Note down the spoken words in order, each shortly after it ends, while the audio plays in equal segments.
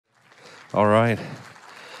All right.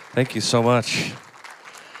 Thank you so much.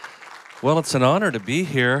 Well, it's an honor to be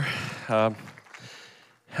here. Um,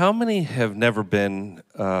 how many have never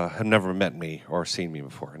met me or seen me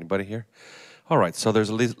before? Anybody here? All right. So there's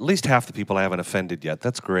at least half the people I haven't offended yet.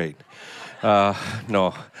 That's great. Uh,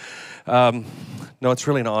 no, um, no, it's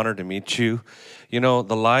really an honor to meet you. You know,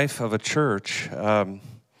 the life of a church.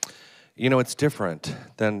 It's different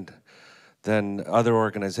than other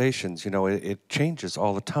organizations. You know, it changes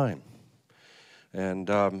all the time.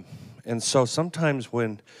 And so sometimes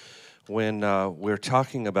when we're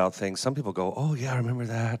talking about things, some people go, "Oh yeah, I remember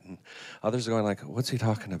that," and others are going like, "What's he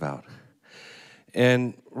talking about?"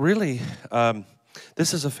 And really,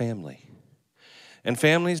 this is a family, and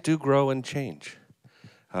families do grow and change.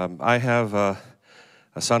 I have a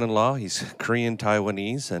son-in-law. He's Korean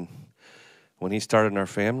Taiwanese, and when he started in our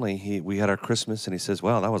family, we had our Christmas, and he says,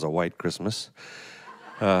 "Well, that was a white Christmas."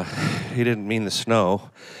 He didn't mean the snow.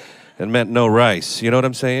 It meant no rice. You know what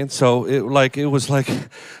I'm saying? So it was like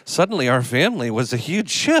suddenly our family was a huge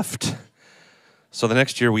shift. So the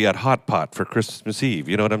next year we had hot pot for Christmas Eve.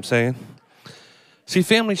 You know what I'm saying? See,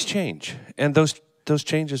 families change, and those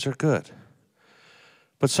changes are good.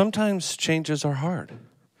 But sometimes changes are hard.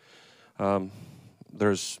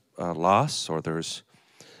 There's loss, or there's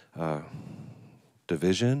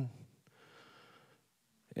division,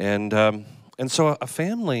 and so a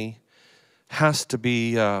family has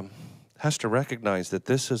to recognize that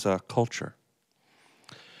this is a culture.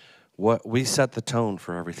 What we set the tone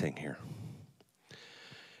for everything here.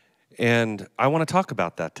 And I want to talk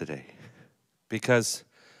about that today, because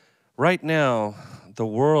right now the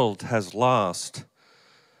world has lost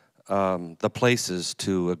the places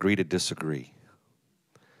to agree to disagree.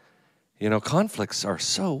 You know, conflicts are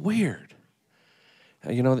so weird.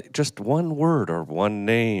 You know, just one word or one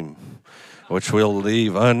name, which we'll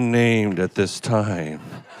leave unnamed at this time,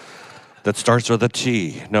 that starts with a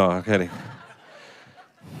T. No, I'm kidding.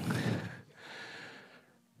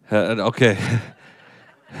 Okay.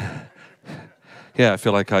 Yeah, I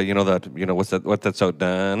feel like what's that so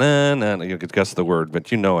da na na. You could guess the word,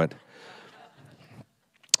 but you know it.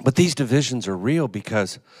 But these divisions are real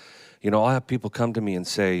because, I'll have people come to me and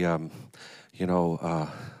say,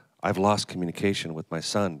 I've lost communication with my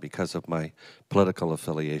son because of my political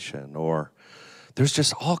affiliation, or there's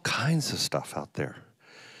just all kinds of stuff out there.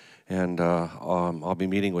 And I'll be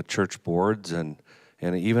meeting with church boards, and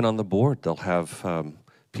even on the board, they'll have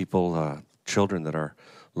people, children that are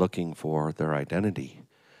looking for their identity,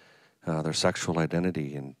 their sexual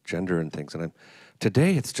identity and gender and things. And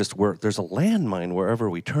today, it's just where there's a landmine wherever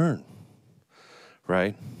we turn,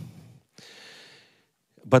 right?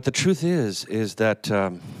 But the truth is that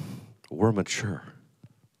we're mature.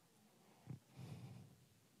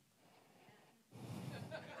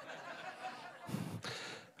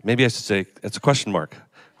 Maybe I should say, it's a question mark.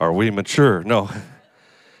 Are we mature? No.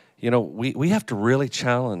 We have to really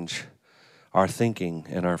challenge our thinking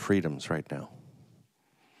and our freedoms right now.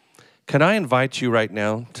 Can I invite you right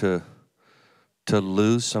now to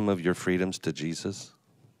lose some of your freedoms to Jesus?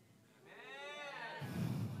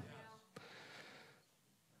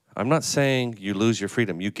 I'm not saying you lose your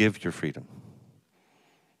freedom. You give your freedom.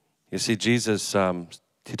 You see, Jesus,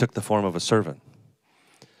 he took the form of a servant,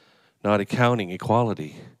 not accounting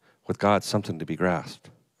equality with God something to be grasped.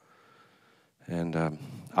 And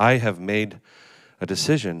I have made a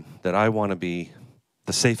decision that I want to be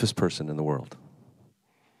the safest person in the world.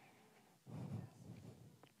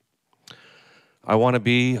 I want to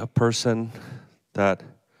be a person that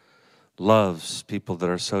loves people that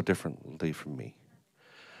are so differently from me.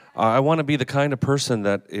 I want to be the kind of person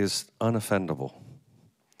that is unoffendable.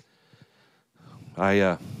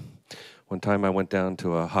 One time I went down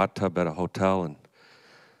to a hot tub at a hotel and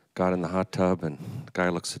got in the hot tub, and the guy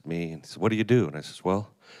looks at me and says, "What do you do?" And I says,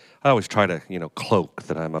 "Well, I always try to, cloak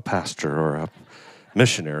that I'm a pastor or a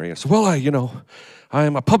missionary." I said, "Well, I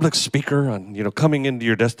am a public speaker on, coming into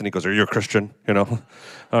your destiny." He goes, "Are you a Christian?" All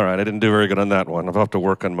right, I didn't do very good on that one. I'll have to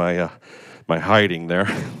work on my my hiding there.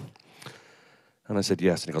 And I said,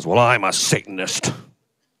 "Yes." And he goes, "Well, I'm a Satanist."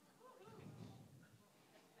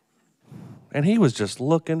 And he was just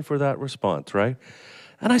looking for that response, right?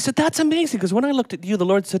 And I said, "That's amazing, because when I looked at you, the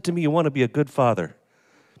Lord said to me, you want to be a good father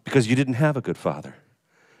because you didn't have a good father."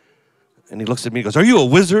 And he looks at me and goes, "Are you a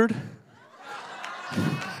wizard?"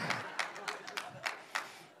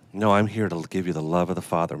 No, I'm here to give you the love of the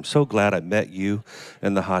Father. I'm so glad I met you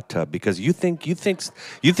in the hot tub, because you think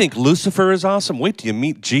Lucifer is awesome? Wait till you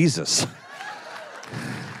meet Jesus.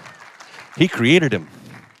 He created him.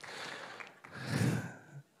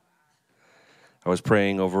 I was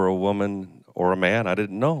praying over a woman or a man I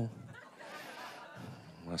didn't know.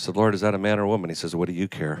 I said, Lord, is that a man or a woman? He says, what do you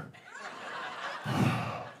care?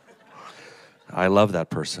 I love that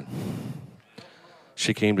person.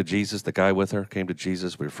 She came to Jesus, the guy with her came to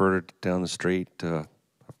Jesus. We referred her down the street to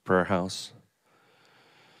a prayer house.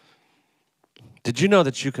 Did you know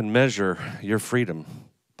that you can measure your freedom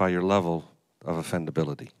by your level of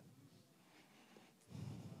offendability?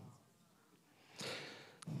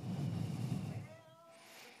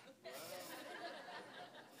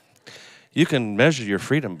 You can measure your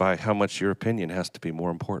freedom by how much your opinion has to be more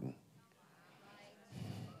important.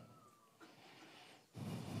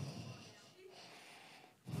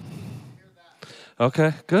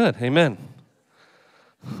 Okay, good. Amen.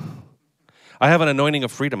 I have an anointing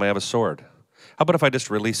of freedom. I have a sword. How about if I just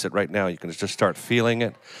release it right now? You can just start feeling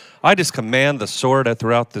it. I just command the sword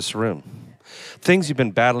throughout this room. Things you've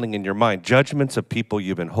been battling in your mind, judgments of people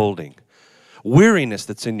you've been holding, weariness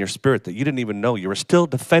that's in your spirit that you didn't even know. You were still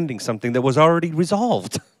defending something that was already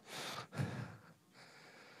resolved.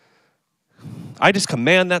 I just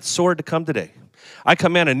command that sword to come today. I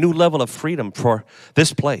command a new level of freedom for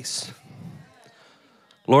this place.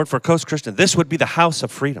 Lord, for Coast Christian, this would be the house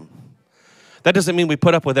of freedom. That doesn't mean we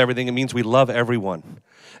put up with everything. It means we love everyone.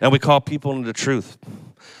 And we call people into truth.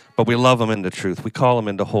 But we love them into truth. We call them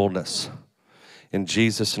into wholeness. In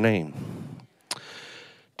Jesus' name.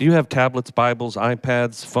 Do you have tablets, Bibles,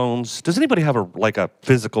 iPads, phones? Does anybody have a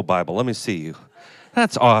physical Bible? Let me see you.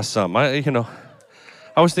 That's awesome. I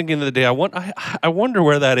was thinking the other day, I wonder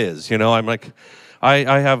where that is. I'm like,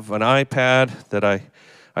 I have an iPad that I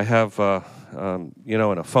have,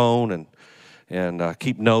 and a phone and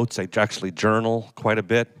keep notes. I actually journal quite a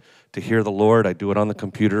bit to hear the Lord. I do it on the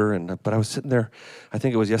computer. But I was sitting there, I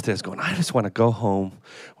think it was yesterday, I was going, I just want to go home.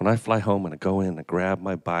 When I fly home, and I go in and grab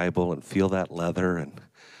my Bible and feel that leather and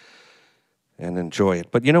enjoy it.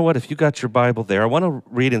 But you know what? If you got your Bible there, I want to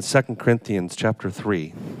read in 2 Corinthians chapter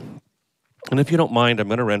 3. And if you don't mind, I'm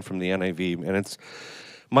going to read from the NIV. And it's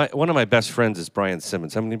one of my best friends is Brian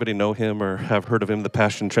Simmons. Anybody know him or have heard of him, the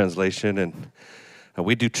Passion Translation? And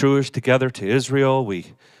we do tours together to Israel.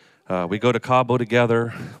 We go to Cabo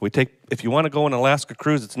together. If you want to go on an Alaska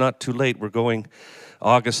cruise, it's not too late. We're going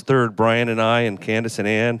August 3rd, Brian and I and Candace and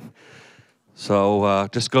Ann. So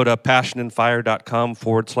just go to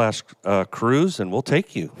passionandfire.com/cruise and we'll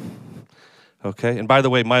take you. Okay? And by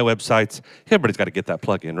the way, my website's, everybody's got to get that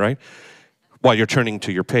plug in, right? While you're turning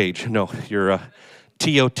to your page. No, you're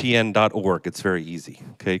totn.org. It's very easy.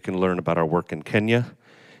 Okay? You can learn about our work in Kenya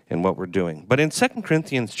and what we're doing. But in 2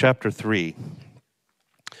 Corinthians chapter 3,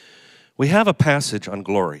 we have a passage on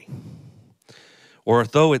glory. Or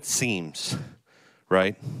though it seems,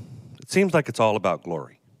 right? It seems like it's all about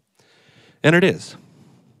glory. And it is.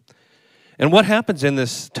 And what happens in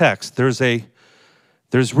this text, there's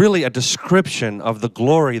really a description of the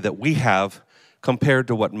glory that we have compared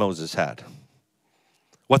to what Moses had.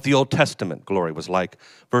 What the Old Testament glory was like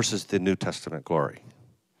versus the New Testament glory.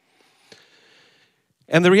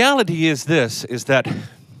 And the reality is this, is that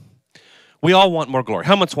we all want more glory.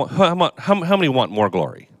 How many want more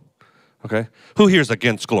glory? Okay? Who here is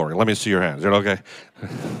against glory? Let me see your hands. Okay?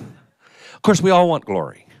 Of course, we all want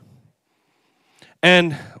glory.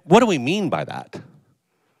 And what do we mean by that?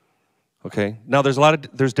 Okay? Now,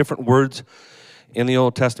 there's different words in the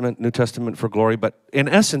Old Testament, New Testament for glory, but in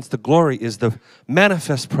essence, the glory is the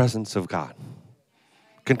manifest presence of God.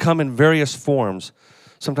 It can come in various forms.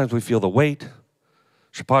 Sometimes we feel the weight,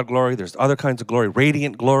 Shabbat glory. There's other kinds of glory,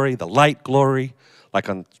 radiant glory, the light glory, like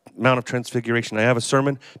on Mount of Transfiguration. I have a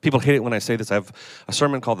sermon. People hate it when I say this. I have a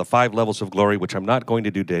sermon called The 5 Levels of Glory, which I'm not going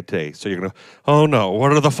to do today. So you're going to, oh no,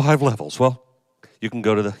 what are the 5 levels? Well, you can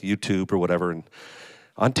go to the YouTube or whatever, and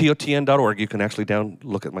on totn.org, you can actually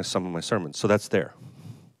look at some of my sermons. So that's there.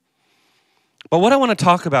 But what I want to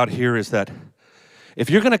talk about here is that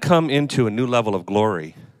if you're going to come into a new level of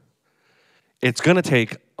glory, it's going to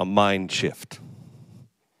take a mind shift.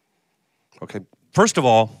 Okay, first of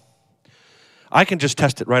all, I can just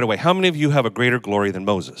test it right away. How many of you have a greater glory than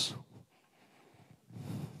Moses?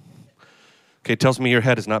 Okay, it tells me your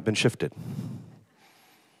head has not been shifted.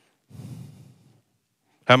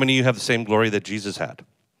 How many of you have the same glory that Jesus had?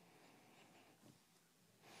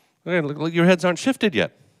 Okay, look, your heads aren't shifted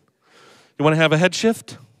yet. You want to have a head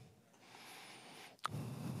shift?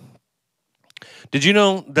 Did you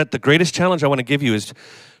know that the greatest challenge I want to give you is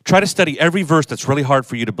try to study every verse that's really hard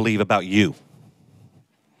for you to believe about you.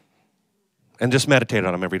 And just meditate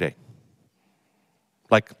on them every day.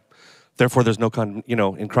 Like, therefore there's no,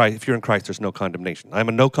 in Christ, if you're in Christ, there's no condemnation. I'm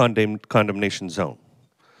a no condemnation zone.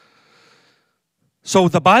 So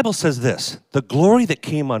the Bible says this, the glory that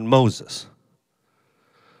came on Moses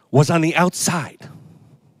was on the outside.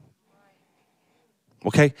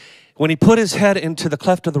 Okay? When he put his head into the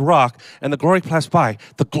cleft of the rock and the glory passed by,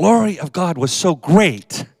 the glory of God was so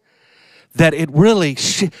great that it really,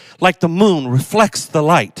 like the moon reflects the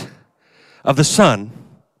light of the sun,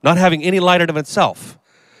 not having any light of itself.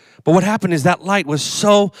 But what happened is that light was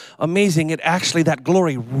so amazing, that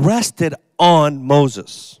glory rested on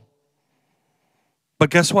Moses. But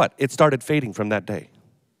guess what? It started fading from that day.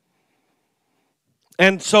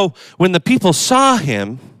 And so when the people saw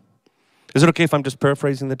him, is it okay if I'm just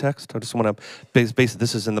paraphrasing the text? I just want to base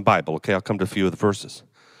this is in the Bible, okay? I'll come to a few of the verses.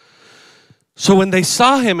 So when they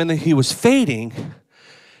saw him and he was fading,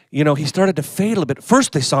 he started to fade a little bit.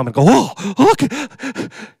 First they saw him and go, oh, look,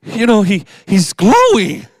 he's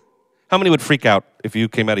glowing. How many would freak out if you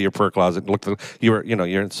came out of your prayer closet and looked,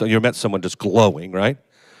 you met someone just glowing, right?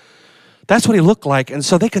 That's what he looked like. And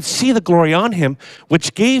so they could see the glory on him,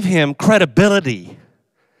 which gave him credibility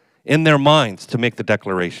in their minds to make the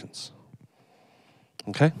declarations.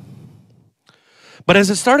 Okay? But as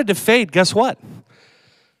it started to fade, guess what?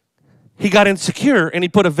 He got insecure and he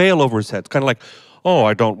put a veil over his head. It's kind of like, oh,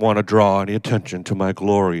 I don't want to draw any attention to my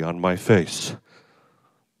glory on my face.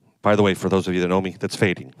 By the way, for those of you that know me, that's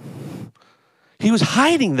fading. He was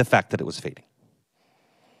hiding the fact that it was fading.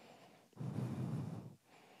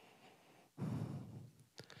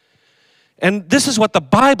 And this is what the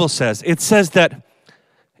Bible says. It says that,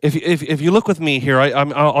 if you look with me here,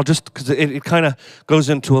 I'll just, because it kind of goes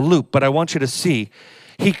into a loop, but I want you to see.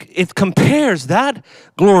 It compares that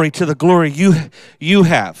glory to the glory you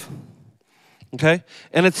have. Okay?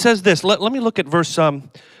 And it says this. Let me look at verse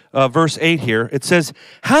 8 here. It says,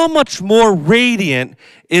 how much more radiant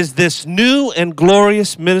is this new and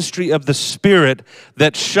glorious ministry of the Spirit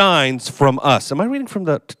that shines from us? Am I reading from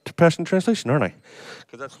the Passion Translation, aren't I?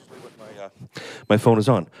 Because that's what my phone is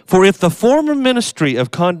on. For if the former ministry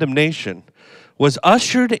of condemnation was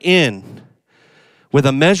ushered in with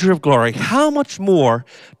a measure of glory, how much more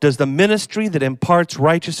does the ministry that imparts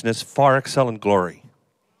righteousness far excel in glory?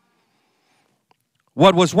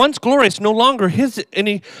 What was once glorious no longer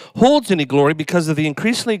holds any glory because of the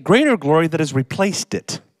increasingly greater glory that has replaced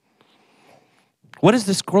it. What is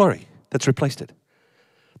this glory that's replaced it?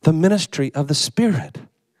 The ministry of the Spirit.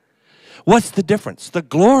 What's the difference? The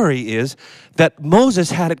glory is that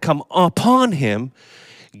Moses had it come upon him.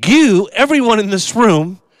 You, everyone in this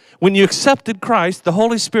room, when you accepted Christ, the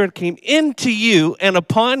Holy Spirit came into you and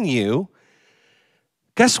upon you.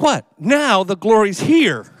 Guess what? Now the glory's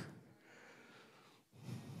here.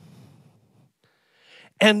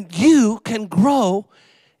 And you can grow.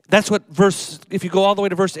 That's what if you go all the way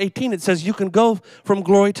to verse 18, it says you can go from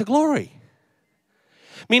glory to glory.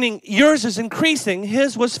 Meaning yours is increasing,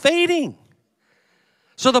 his was fading.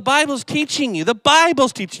 So the Bible's teaching you. The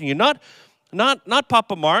Bible's teaching you, not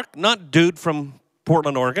Papa Mark, not dude from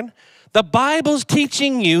Portland, Oregon. The Bible's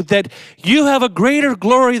teaching you that you have a greater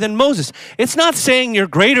glory than Moses. It's not saying you're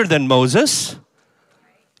greater than Moses.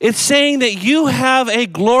 It's saying that you have a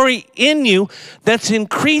glory in you that's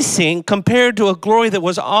increasing compared to a glory that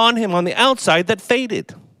was on him on the outside that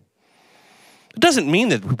faded. It doesn't mean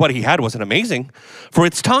that what he had wasn't amazing. For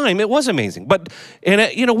its time, it was amazing. But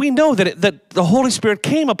we know that the Holy Spirit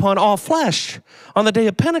came upon all flesh on the day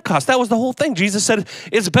of Pentecost. That was the whole thing. Jesus said,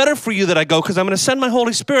 it's better for you that I go because I'm going to send my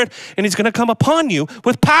Holy Spirit and he's going to come upon you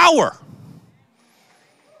with power.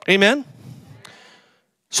 Amen?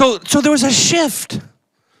 So there was a shift.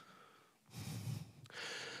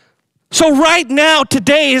 So right now,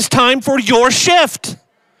 today is time for your shift.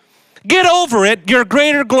 Get over it. You're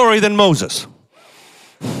greater glory than Moses.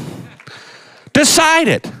 Decide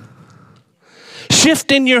it.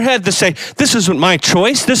 Shift in your head to say, this isn't my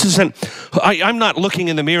choice. This isn't, I'm not looking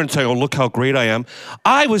in the mirror and saying, oh, look how great I am.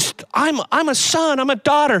 I'm a son, I'm a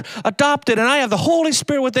daughter, adopted, and I have the Holy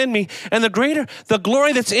Spirit within me. And the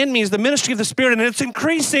glory that's in me is the ministry of the Spirit, and it's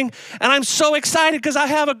increasing. And I'm so excited because I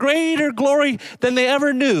have a greater glory than they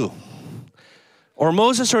ever knew. Or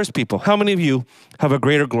Moses or his people. How many of you have a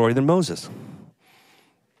greater glory than Moses?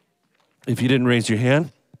 If you didn't raise your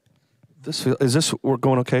hand, is this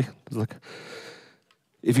going okay? Look,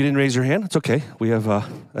 if you didn't raise your hand, it's okay. We have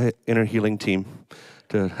an inner healing team.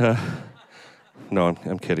 No,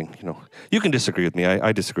 I'm kidding. You can disagree with me.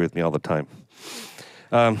 I disagree with me all the time.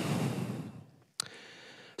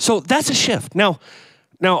 So that's a shift. Now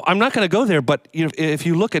I'm not going to go there, but if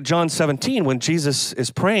you look at John 17, when Jesus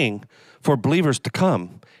is praying for believers to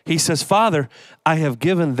come, he says, Father, I have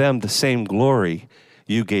given them the same glory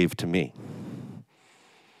you gave to me.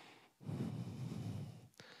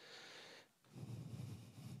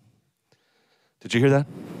 Did you hear that?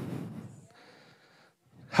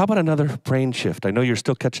 How about another brain shift? I know you're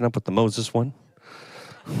still catching up with the Moses one.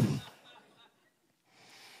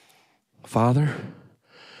 Father,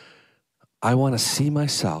 I want to see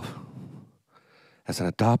myself as an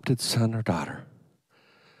adopted son or daughter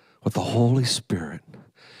with the Holy Spirit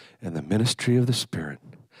and the ministry of the Spirit.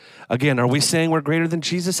 Again, are we saying we're greater than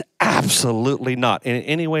Jesus? Absolutely not, in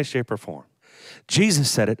any way, shape, or form. Jesus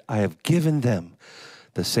said it, I have given them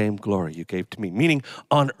the same glory you gave to me. Meaning,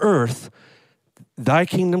 on earth, thy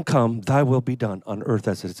kingdom come, thy will be done on earth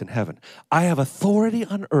as it is in heaven. I have authority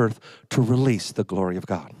on earth to release the glory of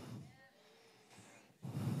God.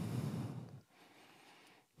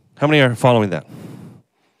 How many are following that?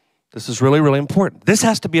 This is really, really important. This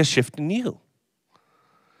has to be a shift in you.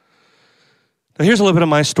 Now, here's a little bit of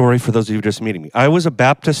my story for those of you just meeting me. I was a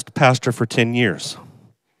Baptist pastor for 10 years.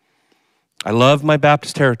 I love my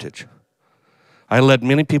Baptist heritage. I led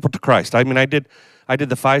many people to Christ. I mean, I did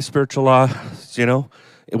the 5 spiritual laws,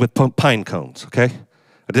 with pine cones, okay?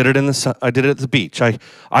 I did it at the beach. I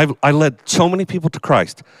led so many people to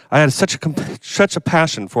Christ. I had such a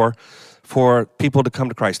passion for people to come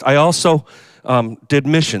to Christ. I also did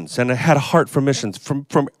missions, and I had a heart for missions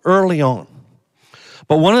from early on.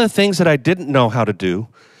 But one of the things that I didn't know how to do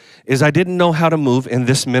is I didn't know how to move in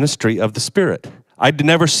this ministry of the Spirit. I'd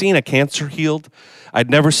never seen a cancer healed. I'd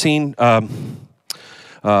never seen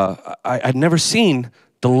I'd never seen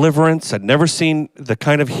deliverance. I'd never seen the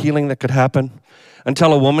kind of healing that could happen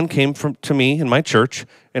until a woman came to me in my church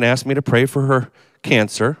and asked me to pray for her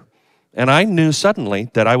cancer. And I knew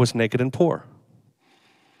suddenly that I was naked and poor.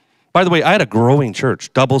 By the way, I had a growing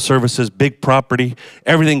church, double services, big property,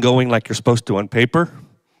 everything going like you're supposed to on paper,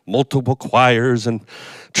 multiple choirs and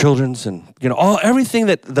children's and, everything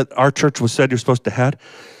that our church was said you're supposed to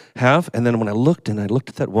have. And then when I looked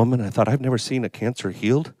at that woman, I thought, I've never seen a cancer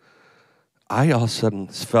healed. I all of a sudden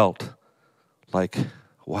felt like,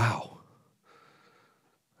 wow,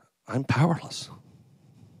 I'm powerless.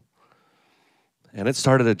 And it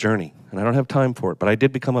started a journey, and I don't have time for it, but I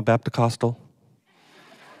did become a Baptist-costal.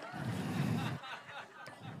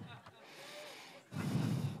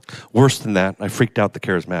 Worse than that, I freaked out the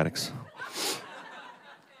charismatics.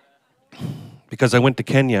 Because I went to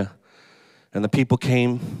Kenya, and the people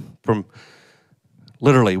came from,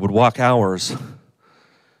 literally would walk hours,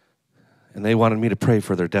 and they wanted me to pray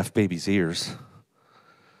for their deaf baby's ears.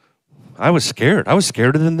 I was scared. I was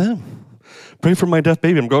scarier than them. Pray for my deaf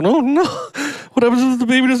baby. I'm going, oh no, what happens if the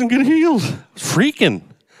baby doesn't get healed? I was freaking.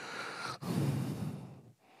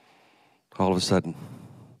 All of a sudden,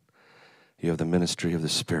 you have the ministry of the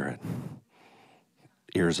Spirit.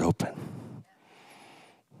 Ears open.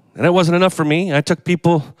 And it wasn't enough for me. I took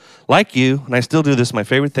people like you, and I still do this. My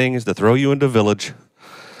favorite thing is to throw you into a village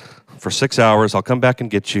for 6 hours. I'll come back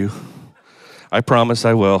and get you. I promise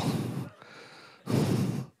I will.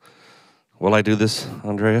 Will I do this,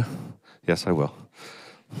 Andrea? Yes, I will.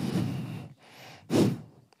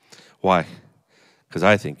 Why? Because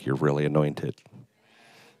I think you're really anointed.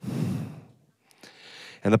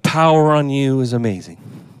 And the power on you is amazing.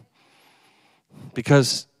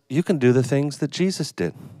 Because you can do the things that Jesus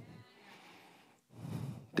did.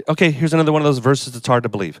 Okay, here's another one of those verses that's hard to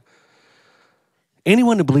believe.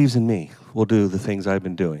 Anyone who believes in me will do the things I've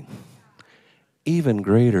been doing. Even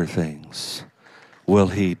greater things will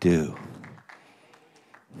he do.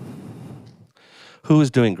 Who is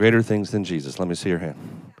doing greater things than Jesus? Let me see your hand.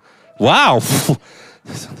 Wow,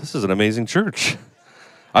 this is an amazing church.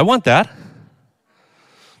 I want that.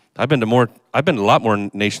 I've been to a lot more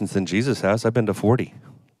nations than Jesus has. I've been to 40.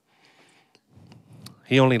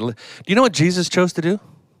 Do you know what Jesus chose to do?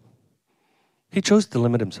 He chose to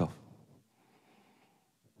limit himself.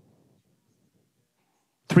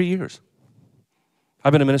 3 years.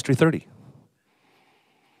 I've been in ministry 30.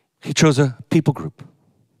 He chose a people group.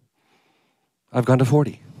 I've gone to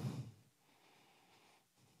 40.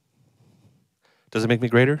 Does it make me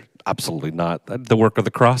greater? Absolutely not. The work of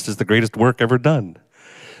the cross is the greatest work ever done.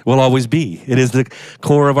 Will always be. It is the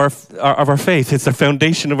core of our faith. It's the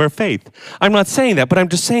foundation of our faith. I'm not saying that, but I'm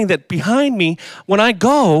just saying that behind me, when I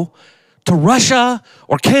go to Russia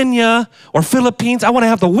or Kenya or Philippines, I want to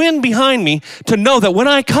have the wind behind me to know that when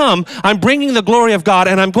I come, I'm bringing the glory of God,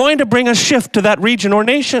 and I'm going to bring a shift to that region or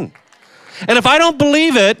nation. And if I don't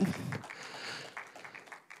believe it,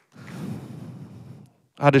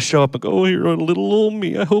 I just show up and go, oh, you're a little old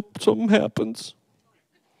me. I hope something happens.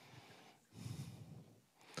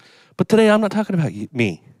 But today, I'm not talking about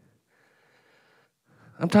me.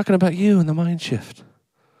 I'm talking about you and the mind shift.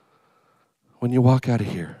 When you walk out of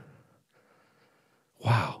here.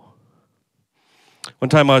 Wow. One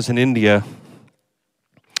time I was in India,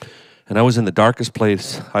 and I was in the darkest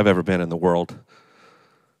place I've ever been in the world.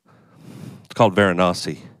 It's called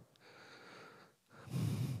Varanasi.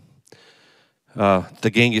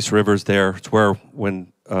 The Ganges River is there. It's where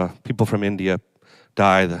when people from India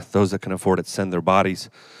die, those that can afford it send their bodies.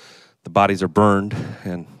 The bodies are burned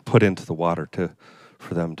and put into the water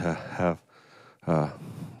for them to have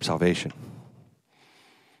salvation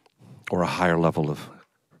or a higher level of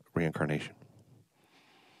reincarnation.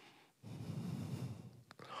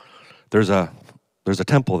 There's a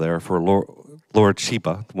temple there for Lord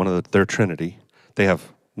Shiva, one of their trinity. They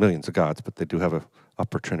have millions of gods, but they do have a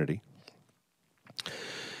upper trinity.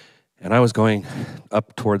 And I was going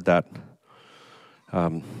up toward that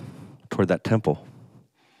temple,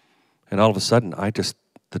 and all of a sudden,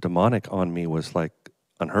 the demonic on me was like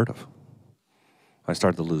unheard of. I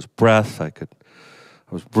started to lose breath. I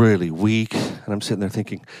was really weak, and I'm sitting there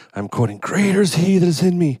thinking, I'm quoting, "Greater is he that is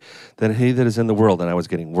in me than he that is in the world," and I was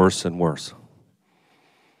getting worse and worse.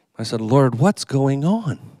 I said, "Lord, what's going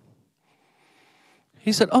on?"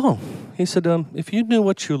 He said, if you knew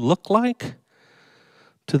what you look like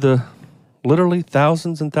to the literally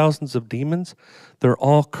thousands and thousands of demons, they're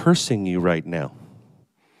all cursing you right now.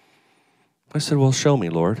 I said, "Well, show me,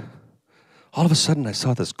 Lord." All of a sudden, I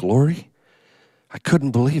saw this glory. I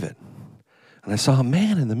couldn't believe it. And I saw a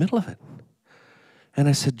man in the middle of it. And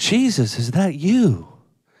I said, "Jesus, is that you?"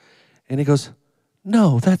 And he goes,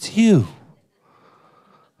 "No, that's you."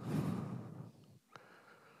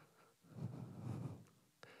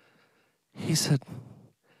 He said,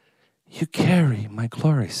 "You carry my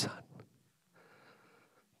glory, son.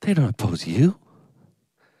 They don't oppose you.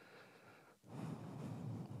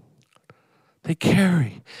 You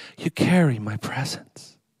carry my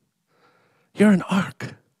presence. You're an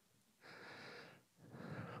ark.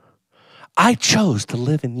 I chose to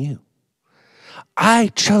live in you. I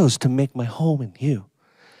chose to make my home in you.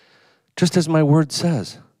 Just as my word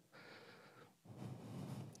says,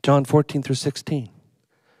 John 14 through 16,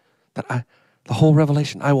 that the whole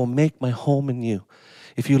revelation, I will make my home in you.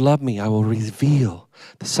 If you love me, I will reveal.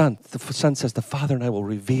 The Son says, the Father and I will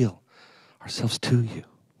reveal ourselves to you.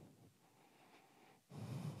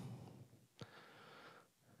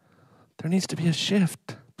 There needs to be a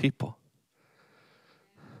shift, people.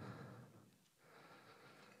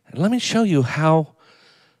 And let me show you how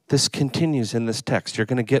this continues in this text. You're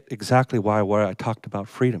going to get exactly why I talked about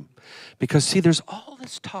freedom. Because, see, there's all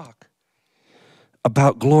this talk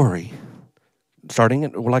about glory, starting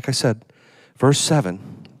at, like I said, verse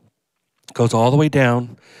 7, goes all the way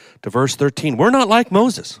down to verse 13. We're not like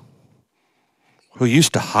Moses, who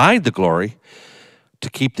used to hide the glory to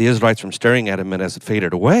keep the Israelites from staring at him and as it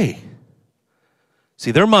faded away.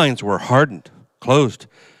 See, their minds were hardened, closed,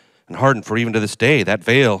 and hardened, for even to this day, that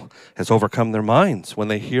veil has overcome their minds when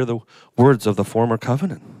they hear the words of the former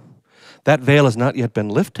covenant. That veil has not yet been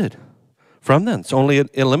lifted from them. It's only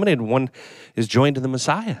eliminated when one is joined to the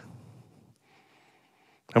Messiah.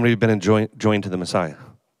 How many of you have been joined to the Messiah?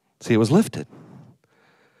 See, it was lifted.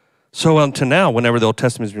 So until now, whenever the Old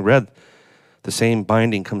Testament is being read, the same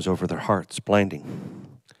binding comes over their hearts, blinding.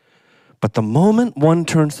 But the moment one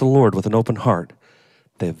turns to the Lord with an open heart,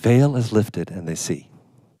 the veil is lifted and they see.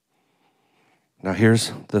 Now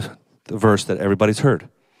here's the verse that everybody's heard.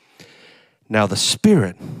 Now the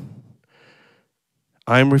Spirit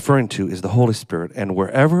I'm referring to is the Holy Spirit, and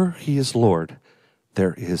wherever He is Lord,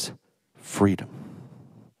 there is freedom.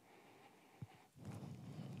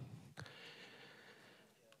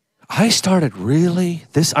 I started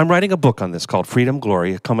I'm writing a book on this called Freedom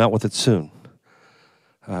Glory. I'll come out with it soon.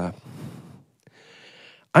 I'm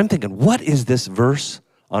thinking, what is this verse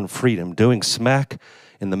on freedom doing smack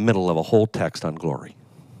in the middle of a whole text on glory?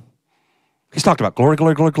 He's talked about glory,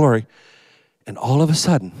 glory, glory, glory. And all of a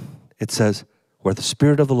sudden, it says, where the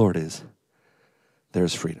Spirit of the Lord is,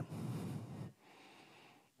 there's freedom.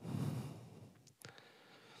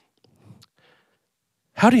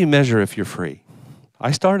 How do you measure if you're free?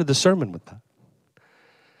 I started the sermon with that.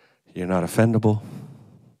 You're not offendable.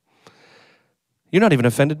 You're not even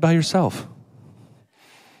offended by yourself.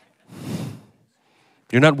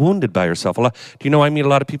 You're not wounded by yourself. Do you know I meet a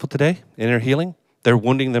lot of people today in their healing? They're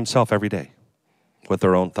wounding themselves every day with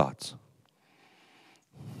their own thoughts.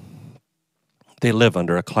 They live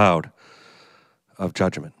under a cloud of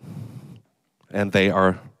judgment, and they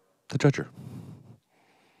are the judger.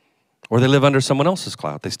 Or they live under someone else's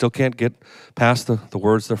cloud. They still can't get past the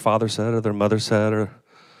words their father said or their mother said or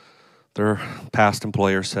their past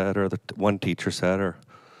employer said or the one teacher said or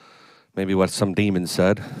maybe what some demon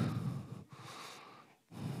said.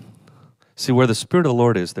 See, where the Spirit of the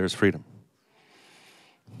Lord is, there's freedom.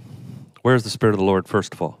 Where is the Spirit of the Lord,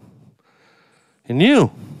 first of all? In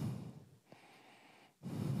you.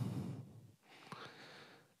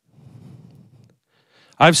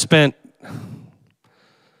 I've spent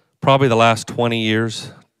probably the last 20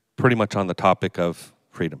 years, pretty much on the topic of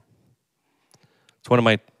freedom. It's one of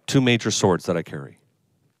my two major swords that I carry.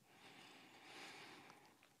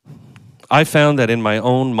 I found that in my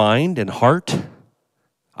own mind and heart,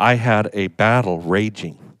 I had a battle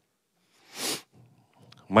raging.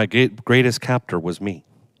 My greatest captor was me.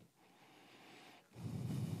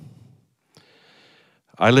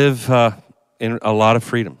 I live in a lot of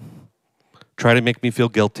freedom. Try to make me feel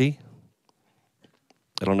guilty.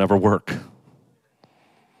 It'll never work.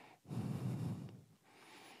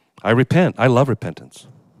 I repent. I love repentance.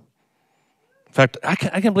 In fact, I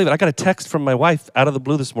can't believe it. I got a text from my wife out of the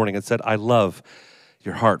blue this morning and said, I love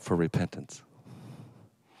your heart for repentance.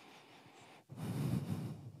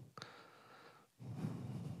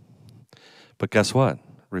 But guess what?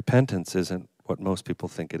 Repentance isn't what most people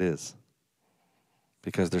think it is,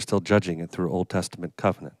 because they're still judging it through Old Testament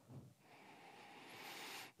covenant.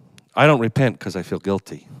 I don't repent because I feel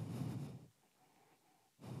guilty.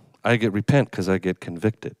 I repent because I get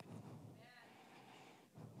convicted.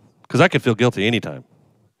 Because I could feel guilty anytime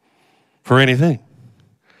for anything.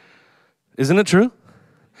 Isn't it true?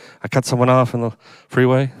 I cut someone off in the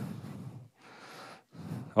freeway.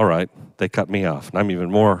 All right, they cut me off, and I'm even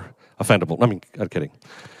more offendable. I mean, I'm kidding.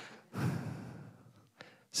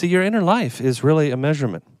 See, your inner life is really a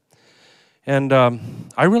measurement. And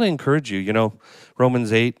I really encourage you, you know,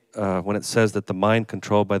 Romans 8, when it says that the mind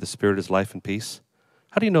controlled by the Spirit is life and peace.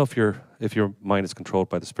 How do you know if your mind is controlled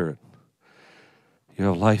by the Spirit? You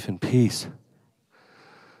have life and peace.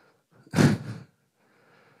 And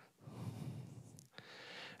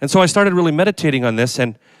so I started really meditating on this,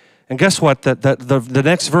 and guess what? The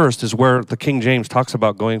next verse is where the King James talks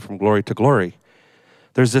about going from glory to glory.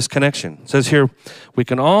 There's this connection. It says here, we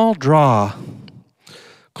can all draw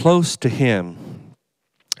close to him,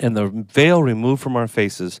 and the veil removed from our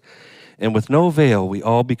faces, and with no veil we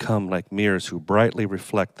all become like mirrors who brightly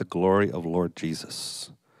reflect the glory of Lord Jesus.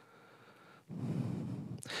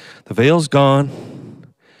 The veil's gone,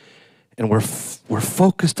 and we're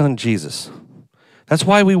focused on Jesus. That's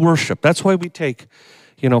why we worship. That's why we take,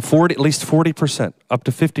 you know, at least 40%, up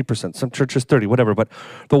to 50%, some churches 30, whatever. But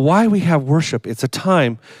the why we have worship, it's a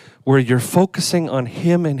time where you're focusing on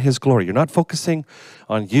him and his glory. You're not focusing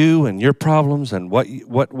on you and your problems and what you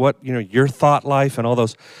know, your thought life and all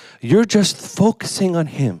those. You're just focusing on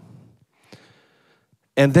him.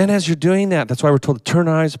 And then as you're doing that, that's why we're told to turn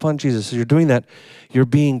our eyes upon Jesus. As you're doing that, you're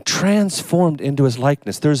being transformed into his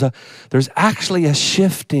likeness. There's actually a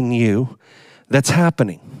shift in you that's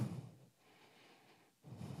happening.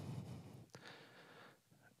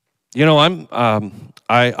 You know,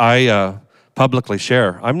 I publicly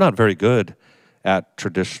share, I'm not very good at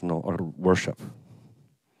traditional or worship.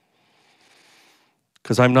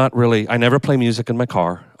 Because I never play music in my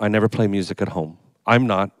car. I never play music at home. I'm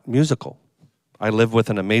not musical. I live with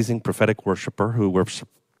an amazing prophetic worshiper who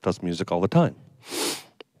does music all the time.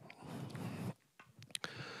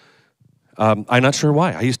 I'm not sure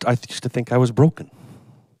why. I used to think I was broken.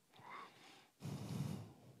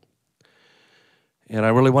 And I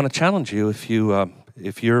really want to challenge you if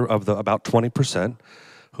you're of the about 20%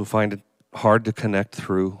 who find it hard to connect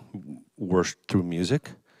through music.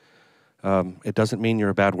 It doesn't mean you're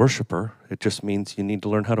a bad worshiper. It just means you need to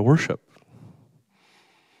learn how to worship.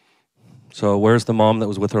 So where's the mom that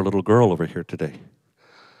was with her little girl over here today?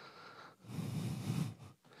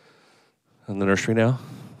 In the nursery now?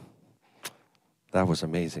 That was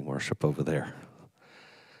amazing worship over there.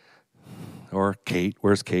 Or Kate.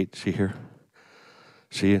 Where's Kate? She here?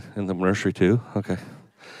 She in the nursery too? Okay.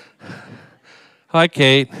 Hi,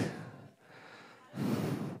 Kate.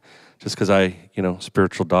 Just because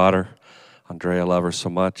spiritual daughter, Andrea, love her so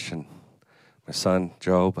much, and my son,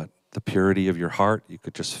 Joe, but the purity of your heart, you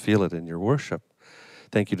could just feel it in your worship.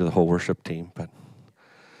 Thank you to the whole worship team, but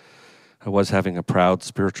I was having a proud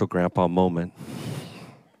spiritual grandpa moment.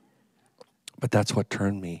 But that's what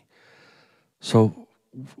turned me. So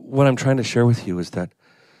what I'm trying to share with you is that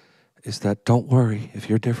don't worry if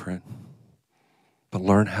you're different, but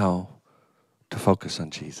learn how to focus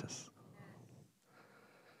on Jesus.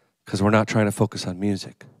 Because we're not trying to focus on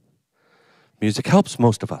music. Music helps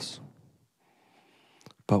most of us.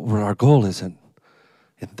 But our goal isn't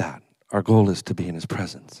in that. Our goal is to be in his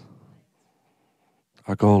presence.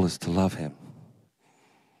 Our goal is to love him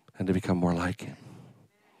and to become more like him.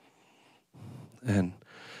 And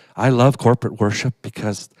I love corporate worship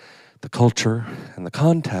because the culture and the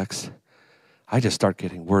context, I just start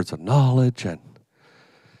getting words of knowledge and,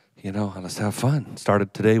 let's have fun.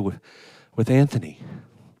 Started today with Anthony.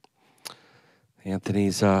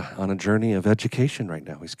 Anthony's on a journey of education right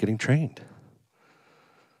now. He's getting trained.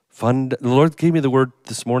 The Lord gave me the word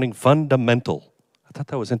this morning, fundamental. I thought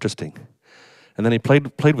that was interesting. And then he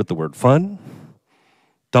played with the word, fundamental.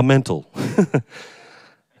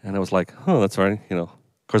 And I was like, oh, that's right, Of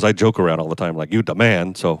course, I joke around all the time, like, you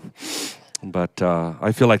demand, so. But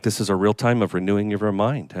I feel like this is a real time of renewing your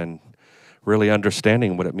mind and really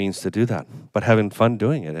understanding what it means to do that, but having fun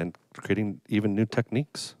doing it and creating even new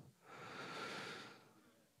techniques.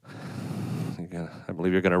 I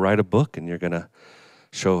believe you're going to write a book and you're going to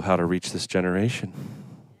show how to reach this generation.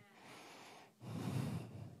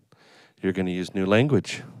 You're going to use new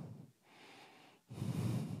language.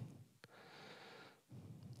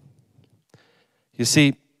 You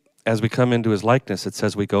see, as we come into his likeness, it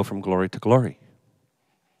says we go from glory to glory.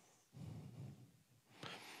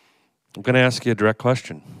 I'm going to ask you a direct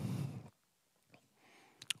question.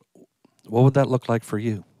 What would that look like for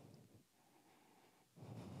you?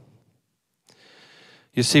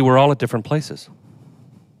 You see, we're all at different places.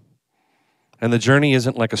 And the journey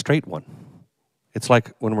isn't like a straight one. It's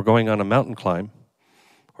like when we're going on a mountain climb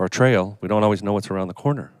or a trail, we don't always know what's around the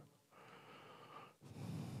corner.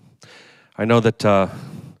 I know that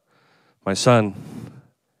my son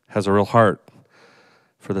has a real heart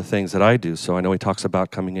for the things that I do, so I know he talks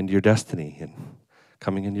about coming into your destiny and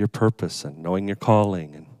coming into your purpose and knowing your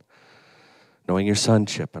calling and knowing your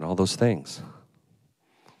sonship and all those things.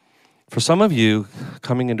 For some of you,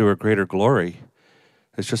 coming into a greater glory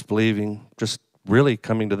is just believing, just really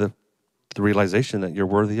coming to the realization that you're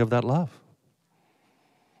worthy of that love.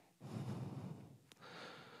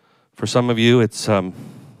 For some of you, it's been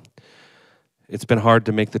hard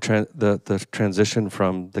to make the transition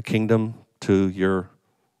from the kingdom to your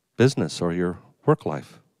business or your work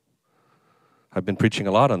life. I've been preaching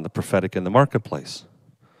a lot on the prophetic in the marketplace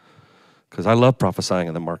because I love prophesying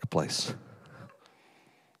in the marketplace.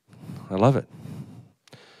 I love it.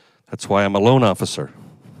 That's why I'm a loan officer.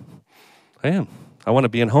 I am. I want to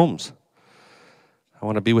be in homes. I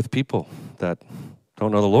want to be with people that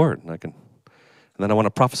don't know the Lord, and then I want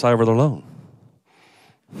to prophesy over their loan.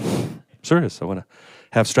 I'm serious. I want to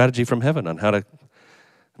have strategy from heaven on how to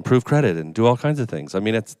improve credit and do all kinds of things. I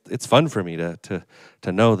mean, it's fun for me to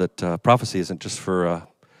know that prophecy isn't just for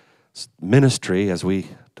ministry as we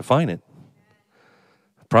define it.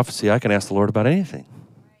 Prophecy, I can ask the Lord about anything.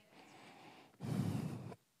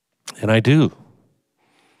 And I do.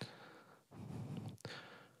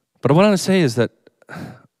 But what I want to say is that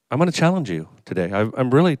I'm going to challenge you today. I'm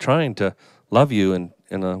really trying to love you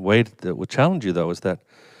in a way that will challenge you, though, is that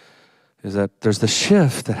there's the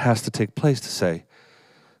shift that has to take place to say,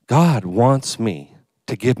 God wants me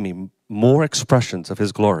to give me more expressions of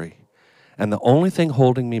his glory, and the only thing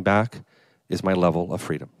holding me back is my level of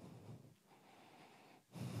freedom.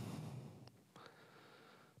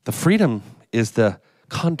 The freedom is the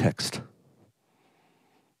context.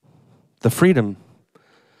 The freedom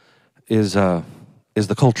is the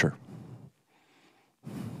culture.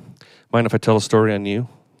 Mind if I tell a story on you?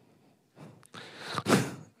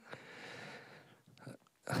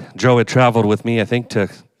 Joe had traveled with me, I think, to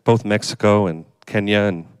both Mexico and Kenya,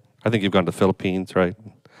 and I think you've gone to the Philippines, right?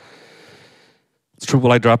 It's true.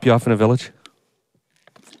 Will I drop you off in a village?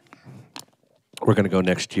 We're going to go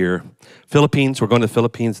next year. Philippines, we're going to the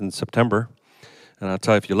Philippines in September. And I'll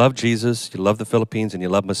tell you, if you love Jesus, you love the Philippines, and you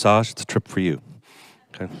love massage, it's a trip for you.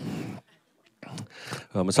 Okay?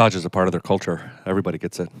 Massage is a part of their culture. Everybody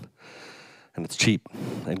gets it. And it's cheap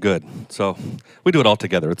and good. So we do it all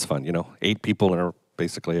together. It's fun, 8 people in our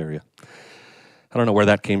basically area. I don't know where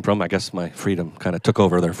that came from. I guess my freedom kind of took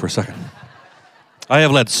over there for a second. I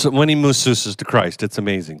have led so many masseuses to Christ. It's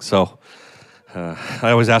amazing. So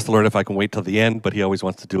I always ask the Lord if I can wait till the end, but he always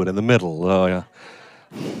wants to do it in the middle. Oh, yeah.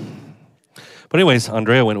 But anyways,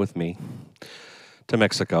 Andrea went with me to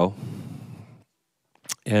Mexico.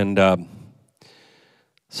 And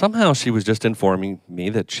somehow she was just informing me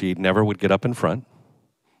that she never would get up in front,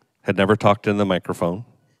 had never talked in the microphone,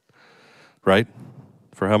 right?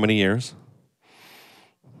 For how many years?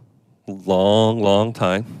 Long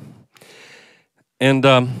time. And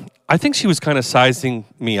I think she was kind of sizing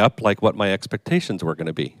me up like what my expectations were going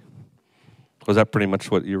to be. Was that pretty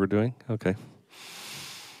much what you were doing? Okay.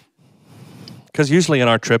 Because usually in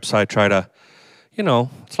our trips, I try to,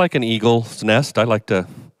 it's like an eagle's nest. I like to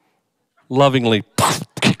lovingly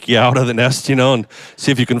kick you out of the nest, and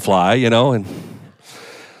see if you can fly, and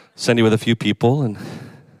send you with a few people.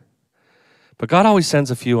 But God always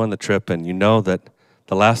sends a few on the trip, and you know that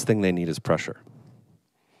the last thing they need is pressure.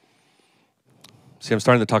 See, I'm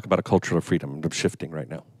starting to talk about a culture of freedom. I'm shifting right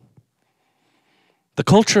now. The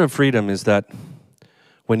culture of freedom is that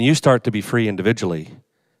when you start to be free individually,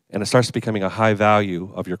 and it starts becoming a high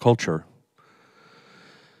value of your culture,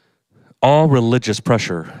 all religious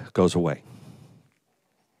pressure goes away.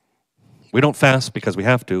 We don't fast because we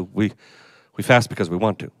have to. We fast because we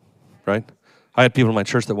want to, right? I had people in my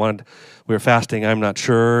church that we were fasting, I'm not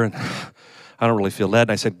sure, and I don't really feel led.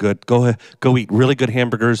 And I said, good, go eat really good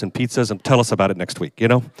hamburgers and pizzas and tell us about it next week, you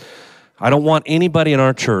know? I don't want anybody in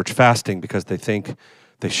our church fasting because they think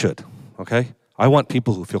they should, okay? I want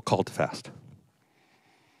people who feel called to fast.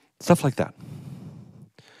 Stuff like that.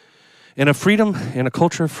 In a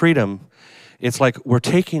culture of freedom, it's like we're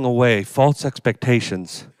taking away false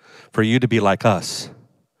expectations for you to be like us.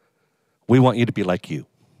 We want you to be like you.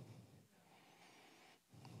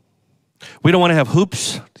 We don't want to have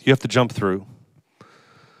hoops you have to jump through.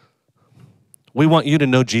 We want you to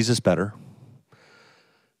know Jesus better.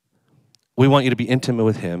 We want you to be intimate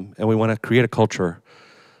with him, and we want to create a culture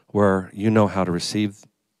where you know how to receive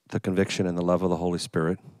the conviction and the love of the Holy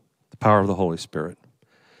Spirit, the power of the Holy Spirit.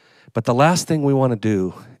 But the last thing we want to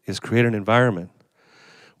do is create an environment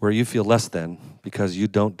where you feel less than because you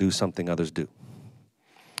don't do something others do.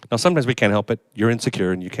 Now, sometimes we can't help it. You're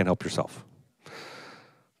insecure and you can't help yourself.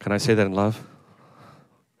 Can I say that in love?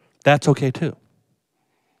 That's okay too,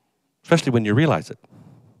 especially when you realize it.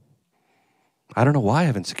 I don't know why I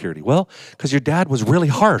have insecurity. Well, because your dad was really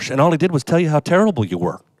harsh and all he did was tell you how terrible you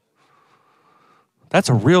were. That's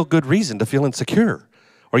a real good reason to feel insecure.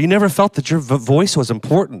 Or you never felt that your voice was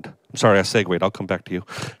important. I'm sorry, I segued. I'll come back to you.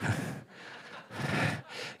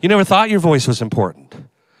 You never thought your voice was important.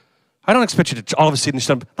 I don't expect you to all of a sudden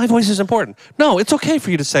say, my voice is important. No, it's okay for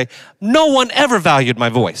you to say, no one ever valued my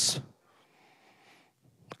voice.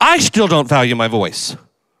 I still don't value my voice.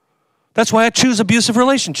 That's why I choose abusive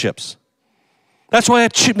relationships. That's why I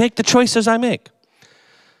make the choices I make.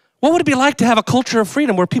 What would it be like to have a culture of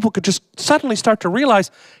freedom where people could just suddenly start to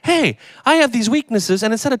realize, hey, I have these weaknesses,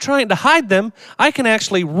 and instead of trying to hide them, I can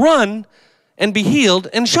actually run and be healed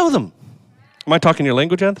and show them. Am I talking your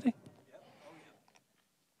language, Anthony?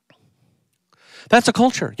 That's a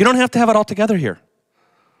culture. You don't have to have it all together here.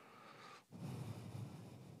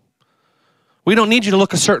 We don't need you to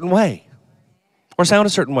look a certain way or sound a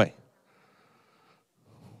certain way.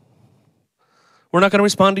 We're not going to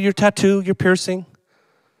respond to your tattoo, your piercing.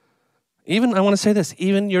 Even, I want to say this,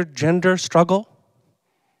 even your gender struggle,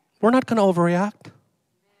 we're not going to overreact.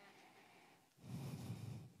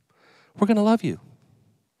 We're going to love you.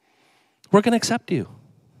 We're going to accept you.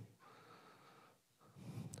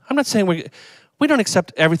 I'm not saying we don't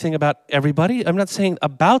accept everything about everybody. I'm not saying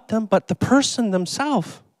about them, but the person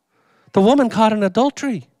themselves. The woman caught in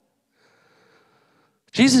adultery.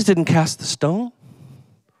 Jesus didn't cast the stone.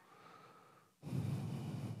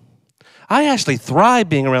 I actually thrive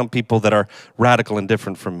being around people that are radical and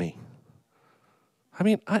different from me. I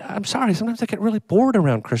mean, I'm sorry, sometimes I get really bored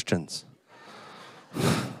around Christians.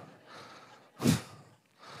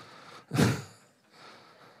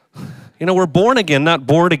 You know, we're born again, not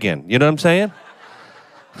bored again. You know what I'm saying?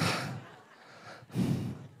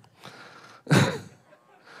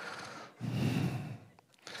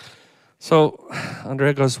 So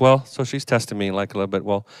Andrea goes, well, so she's testing me like a little bit.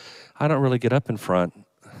 Well, I don't really get up in front.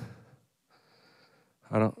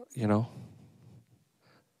 I don't, you know.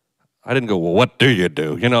 I didn't go, well, what do you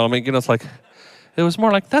do? You know, I mean, you know, it's like, it was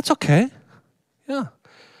more like, that's okay. Yeah.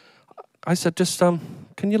 I said, just,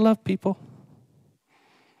 can you love people?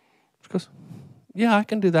 She goes, yeah, I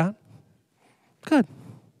can do that. Good.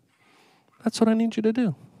 That's what I need you to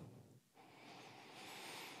do.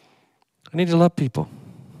 I need you to love people.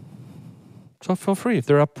 So feel free. If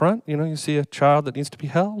they're up front, you know, you see a child that needs to be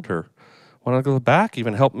held or want to go back,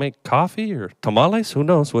 even help make coffee or tamales, who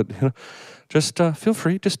knows what, you know. Just feel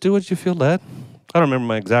free. Just do as you feel led. I don't remember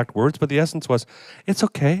my exact words, but the essence was, it's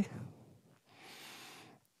okay.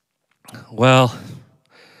 Well,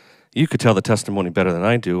 you could tell the testimony better than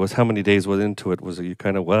I do. Was how many days was into it? Was you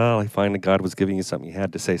kind of, well, I find that God was giving you something. You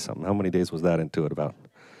had to say something. How many days was that into it about?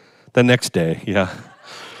 The next day, yeah.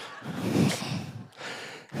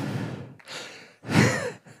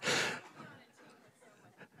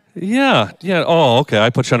 Yeah. Oh, okay. I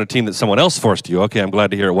put you on a team that someone else forced you. Okay, I'm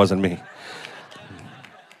glad to hear it wasn't me.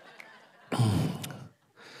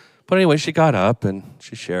 But anyway, she got up and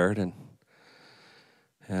she shared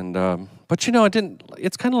but you know, it didn't.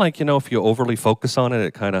 It's kind of like, you know, if you overly focus on it,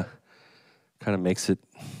 it kind of makes it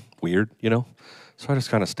weird, you know. So I just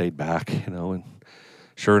kind of stayed back, you know, and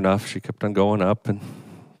sure enough, she kept on going up and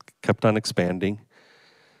kept on expanding,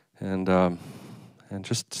 and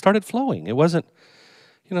just started flowing. It wasn't,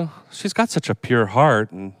 you know, she's got such a pure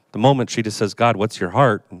heart, and the moment she just says, God, what's your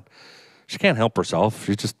heart? And she can't help herself.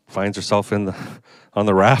 She just finds herself on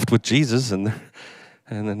the raft with Jesus, and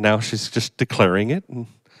then now she's just declaring it. And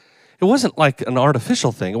It wasn't like an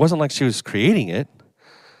artificial thing. It wasn't like she was creating it.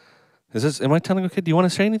 Am I telling you, okay, do you want to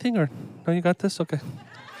say anything or no, you got this? Okay.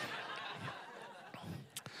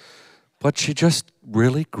 But she just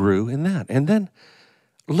really grew in that. And then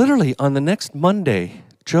literally on the next Monday,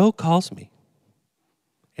 Joe calls me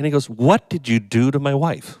and he goes, "What did you do to my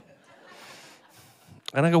wife?"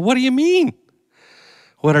 And I go, "What do you mean?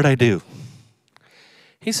 What did I do?"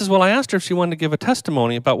 He says, "Well, I asked her if she wanted to give a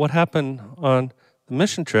testimony about what happened on the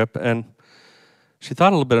mission trip, and she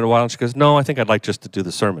thought a little bit in a while, and she goes, 'No, I think I'd like just to do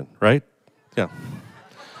the sermon,' right?" Yeah.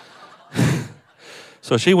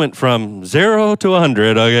 So she went from 0 to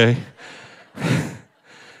 100, okay?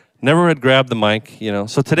 Never had grabbed the mic,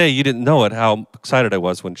 So today, you didn't know it, how excited I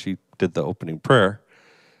was when she did the opening prayer,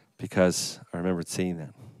 because I remembered seeing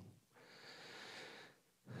that.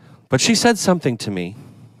 But she said something to me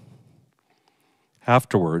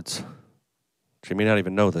afterwards. She may not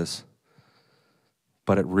even know this,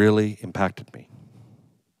 but it really impacted me.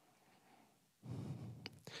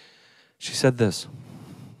 She said this: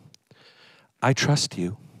 "I trust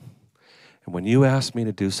you, and when you ask me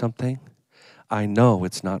to do something, I know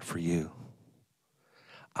it's not for you.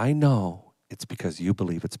 I know it's because you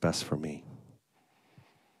believe it's best for me."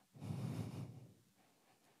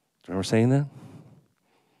 Do you remember saying that?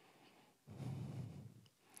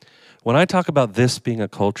 When I talk about this being a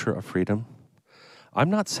culture of freedom, I'm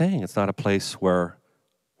not saying it's not a place where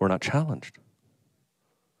we're not challenged.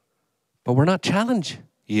 But we're not challenging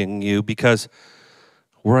you because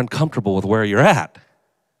we're uncomfortable with where you're at,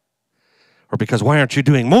 or because why aren't you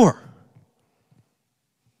doing more?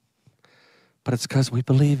 But it's because we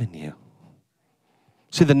believe in you.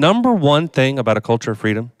 See, the number one thing about a culture of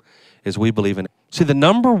freedom is we believe in. See, the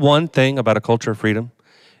number one thing about a culture of freedom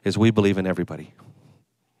is we believe in everybody.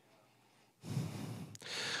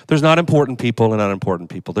 There's not important people and unimportant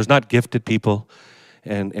people. There's not gifted people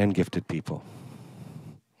and gifted people.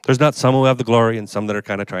 There's not some who have the glory and some that are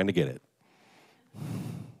kind of trying to get it.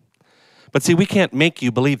 But see, we can't make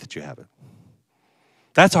you believe that you have it.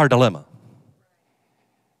 That's our dilemma.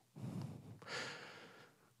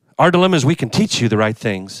 Our dilemma is we can teach you the right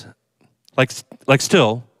things. Like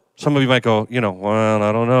still, some of you might go, well,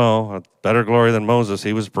 I don't know. Better glory than Moses.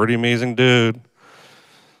 He was a pretty amazing dude.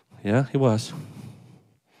 Yeah, he was.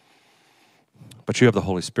 But you have the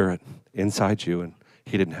Holy Spirit inside you, and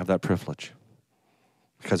he didn't have that privilege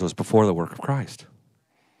because it was before the work of Christ.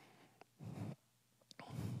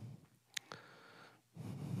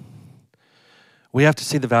 We have to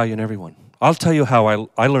see the value in everyone. I'll tell you how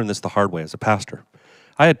I learned this the hard way as a pastor.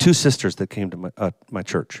 I had 2 sisters that came to my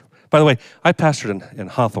church. By the way, I pastored in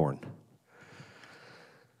Hawthorne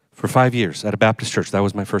for 5 years at a Baptist church. That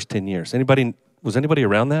was my first 10 years. Was anybody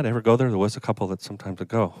around that? Ever go there? There was a couple that sometimes would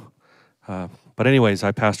go. But anyways,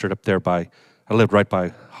 I pastored up there I lived right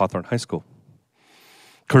by Hawthorne High School.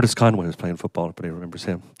 Curtis Conway was playing football, if anybody remembers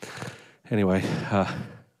him. Anyway,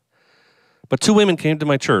 but 2 women came to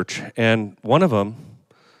my church, and one of them,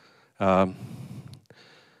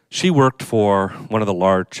 she worked for one of the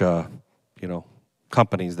large,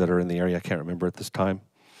 companies that are in the area. I can't remember at this time,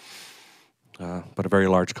 but a very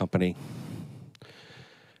large company.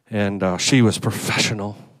 And she was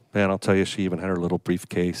professional. Man, I'll tell you, she even had her little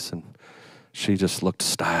briefcase, and she just looked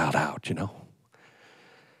styled out,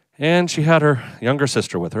 And she had her younger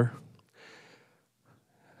sister with her.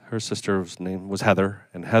 Her sister's name was Heather,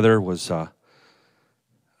 and Heather was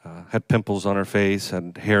had pimples on her face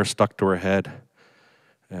and hair stuck to her head,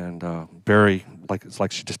 and it's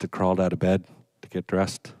like she just had crawled out of bed to get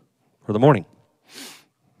dressed for the morning.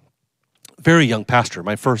 Very young pastor,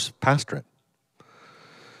 my first pastorate.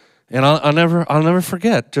 And I'll never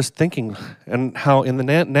forget just thinking and how in the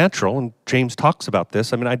natural, and James talks about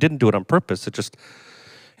this. I mean, I didn't do it on purpose. It just,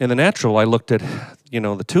 in the natural, I looked at,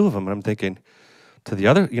 the 2 of them, and I'm thinking to the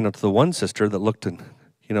other, to the one sister that looked,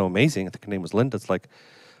 amazing. I think her name was Linda. It's like,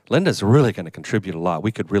 Linda's really going to contribute a lot.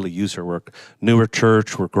 We could really use her work. Newer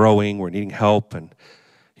church, we're growing, we're needing help, and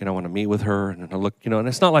I want to meet with her. And I look, and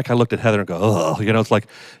it's not like I looked at Heather and go, oh, it's like,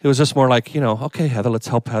 it was just more like, okay, Heather, let's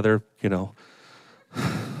help Heather, I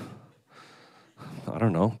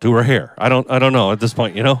don't know, do her hair. I don't know at this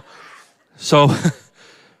point, So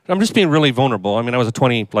I'm just being really vulnerable. I mean, I was a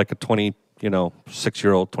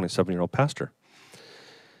 26-year-old, 27-year-old pastor.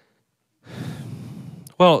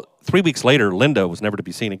 Well, 3 weeks later, Linda was never to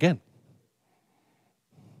be seen again.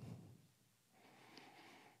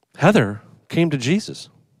 Heather came to Jesus,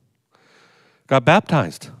 got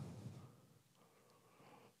baptized,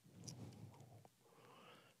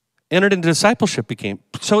 entered into discipleship, became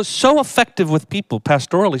so effective with people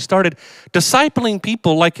pastorally, started discipling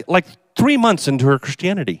people like 3 months into her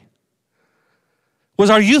Christianity. was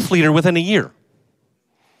our youth leader within a year.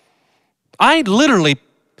 I literally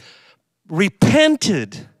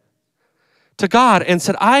repented to God and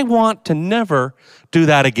said, I want to never do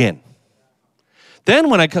that again. Then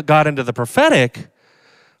when I got into the prophetic,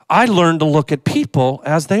 I learned to look at people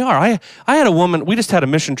as they are. I had a woman, we just had a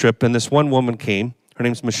mission trip, and this one woman came. Her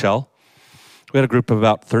name's Michelle. We had a group of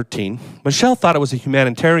about 13. Michelle thought it was a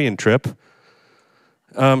humanitarian trip.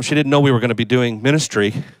 She didn't know we were going to be doing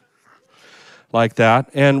ministry like that.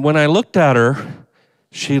 And when I looked at her,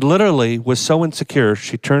 she literally was so insecure,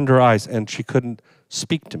 she turned her eyes and she couldn't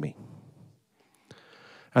speak to me.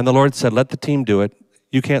 And the Lord said, let the team do it.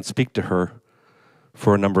 You can't speak to her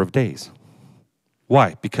for a number of days.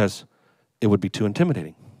 Why? Because it would be too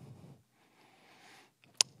intimidating.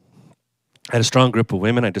 I had a strong group of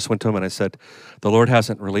women. I just went to them and I said, the Lord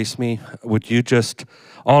hasn't released me. Would you just,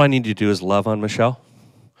 all I need you to do is love on Michelle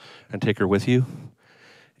and take her with you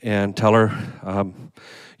and tell her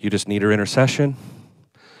you just need her intercession.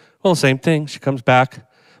 Well, same thing. She comes back.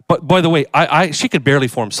 But by the way, she could barely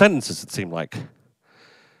form sentences, it seemed like.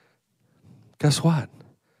 Guess what?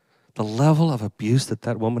 The level of abuse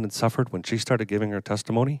that woman had suffered when she started giving her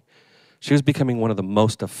testimony, she was becoming one of the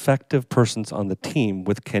most effective persons on the team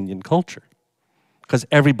with Kenyan culture. Because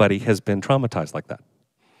everybody has been traumatized like that.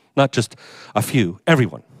 Not just a few,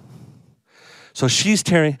 everyone. So she's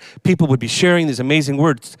tearing, people would be sharing these amazing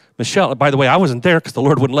words. Michelle, by the way, I wasn't there because the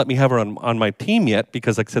Lord wouldn't let me have her on my team yet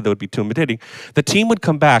because like I said, that would be too intimidating. The team would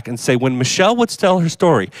come back and say, when Michelle would tell her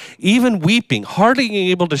story, even weeping, hardly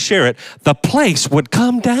being able to share it, the place would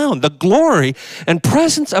come down. The glory and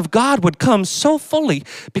presence of God would come so fully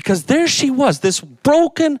because there she was, this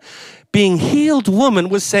broken, being healed woman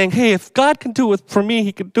was saying, hey, if God can do it for me,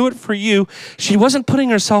 he can do it for you. She wasn't putting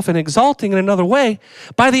herself in exalting in another way.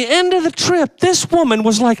 By the end of the trip, this woman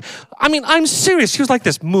was like, I mean, I'm serious. She was like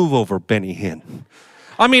this, move over, Benny Hinn.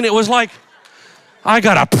 I mean, it was like, I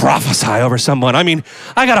got to prophesy over someone. I mean,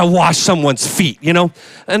 I got to wash someone's feet, you know?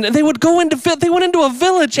 And they would go they went into a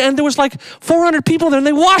village and there was like 400 people there and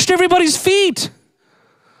they washed everybody's feet.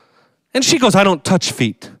 And she goes, I don't touch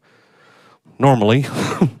feet. Normally.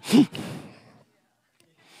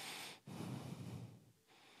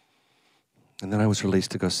 And then I was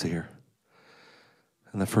released to go see her.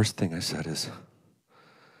 And the first thing I said is,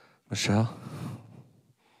 Michelle,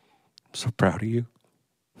 I'm so proud of you.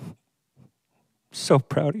 So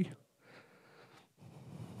proud of you.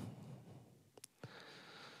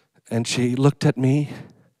 And she looked at me,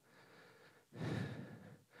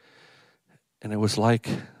 and it was like,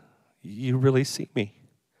 you really see me.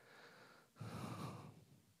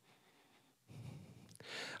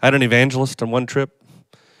 I had an evangelist on one trip.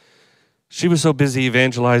 She was so busy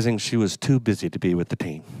evangelizing, she was too busy to be with the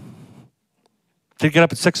team. They'd get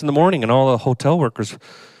up at 6 in the morning and all the hotel workers,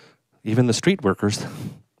 even the street workers,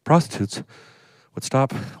 prostitutes, would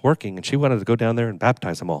stop working and she wanted to go down there and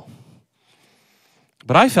baptize them all.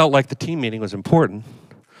 But I felt like the team meeting was important.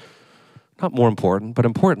 Not more important, but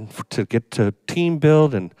important to get to team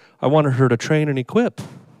build, and I wanted her to train and equip.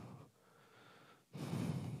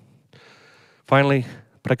 Finally,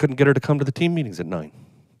 but I couldn't get her to come to the team meetings at 9.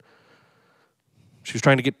 She was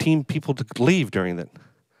trying to get team people to leave during that.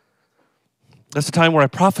 That's the time where I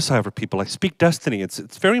prophesy over people. I speak destiny.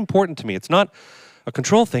 It's very important to me. It's not a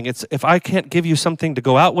control thing. It's if I can't give you something to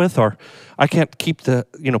go out with, or I can't keep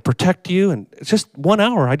protect you, and it's just 1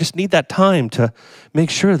 hour. I just need that time to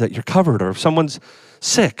make sure that you're covered, or if someone's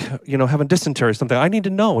sick, having dysentery or something, I need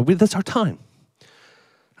to know. That's our time.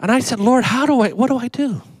 And I said, Lord, what do I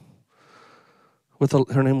do?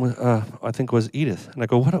 Her name was, I think was Edith. And I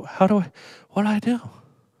go, what do I do?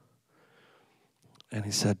 And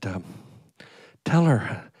he said, tell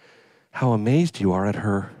her how amazed you are at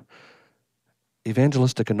her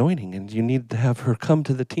evangelistic anointing, and you need to have her come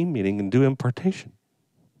to the team meeting and do impartation.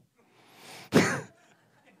 I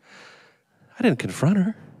didn't confront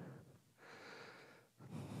her.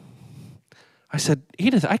 I said,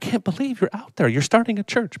 Edith, I can't believe you're out there. You're starting a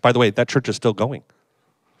church. By the way, that church is still going.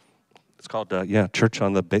 It's called, Church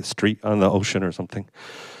on the Street, on the Ocean or something.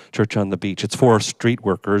 Church on the Beach. It's for street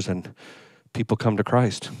workers and people come to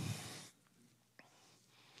Christ.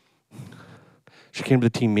 She came to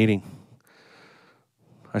the team meeting.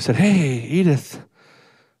 I said, hey, Edith,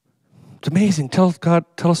 it's amazing. Tell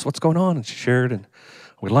us what's going on. And she shared, and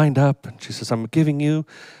we lined up, and she says, I'm giving you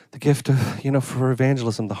the gift of, for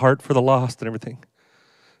evangelism, the heart for the lost and everything.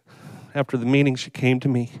 After the meeting, she came to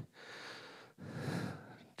me.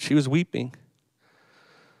 She was weeping.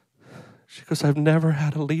 She goes, I've never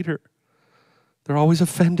had a leader. They're always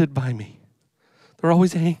offended by me. They're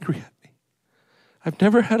always angry at me. I've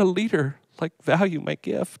never had a leader value my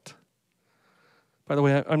gift. By the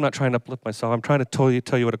way, I'm not trying to uplift myself. I'm trying to tell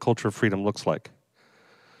you what a culture of freedom looks like.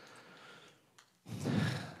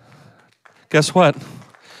 Guess what?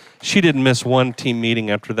 She didn't miss one team meeting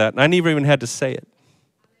after that, and I never even had to say it.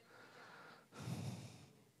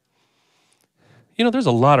 You know, there's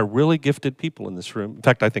a lot of really gifted people in this room. In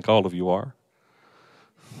fact, I think all of you are.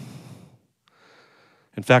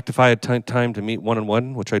 In fact, if I had time to meet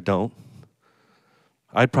one-on-one, which I don't,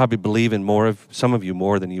 I'd probably believe in some of you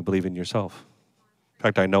more than you believe in yourself. In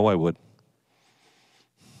fact, I know I would.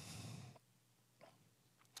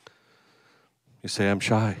 You say, I'm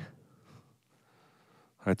shy.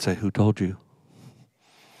 I'd say, who told you?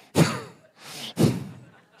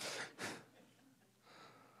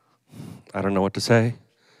 I don't know what to say.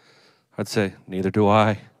 I'd say, neither do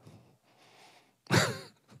I.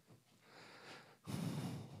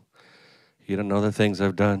 You don't know the things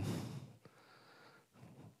I've done.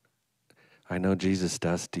 I know Jesus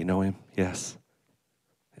does. Do you know him? Yes.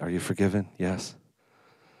 Are you forgiven? Yes.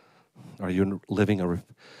 Are you living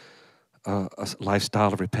a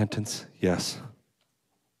lifestyle of repentance? Yes.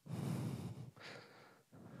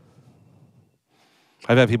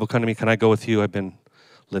 I've had people come to me, can I go with you? I've been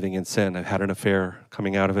living in sin. I've had an affair,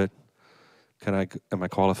 coming out of it. Am I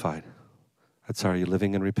qualified? I'd say, are you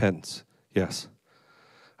living in repentance? Yes.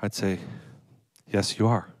 I'd say, yes, you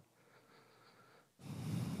are.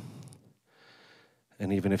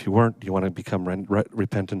 And even if you weren't, do you want to become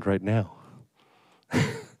repentant right now?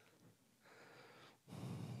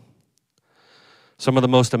 Some of the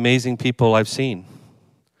most amazing people I've seen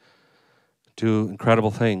do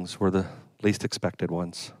incredible things were the least expected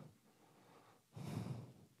ones.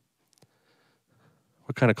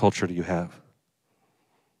 What kind of culture do you have?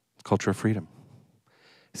 Culture of freedom.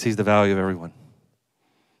 It sees the value of everyone.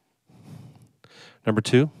 Number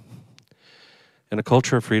 2, in a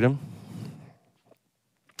culture of freedom,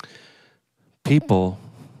 people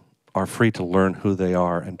are free to learn who they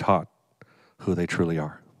are and taught who they truly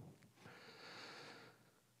are.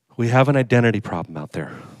 We have an identity problem out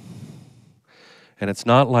there. And it's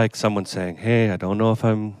not like someone saying, hey, I don't know if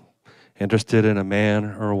I'm interested in a man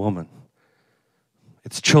or a woman.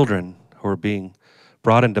 It's children who are being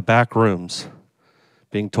brought into back rooms,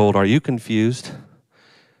 being told, are you confused?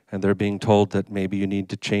 And they're being told that maybe you need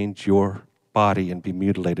to change your body and be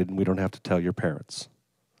mutilated, and we don't have to tell your parents.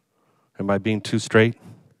 Am I being too straight?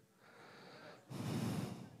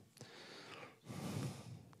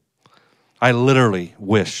 I literally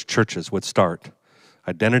wish churches would start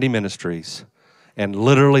identity ministries and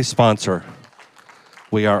literally sponsor.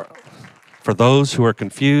 For those who are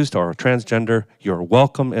confused or transgender, you're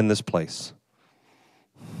welcome in this place.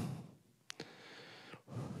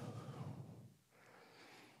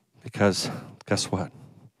 Because guess what?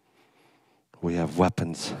 We have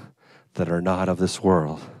weapons that are not of this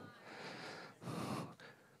world.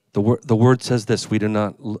 The word says this, we do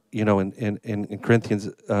not, in Corinthians,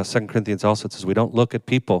 2 Corinthians also it says, we don't look at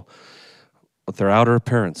people with their outer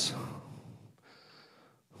appearance.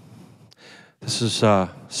 This is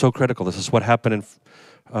so critical. This is what happened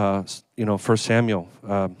in, 1 Samuel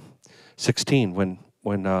 16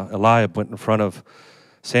 when Eliab went in front of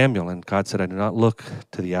Samuel and God said, I do not look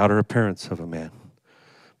to the outer appearance of a man,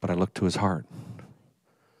 but I look to his heart.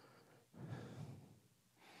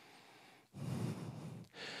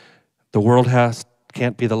 The world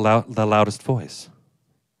can't be the loudest voice.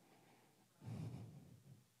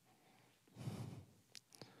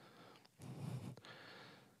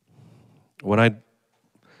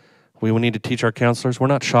 We need to teach our counselors, we're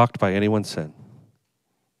not shocked by anyone's sin.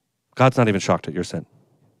 God's not even shocked at your sin.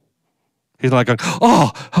 He's not going,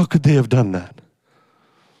 oh, how could they have done that?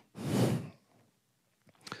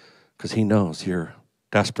 Because he knows your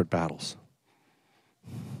desperate battles.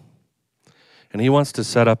 And he wants to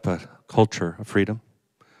set up a culture of freedom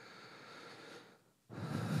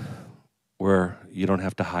where you don't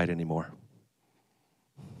have to hide anymore.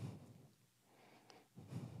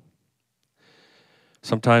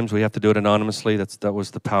 Sometimes we have to do it anonymously. That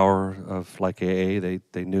was the power of like AA.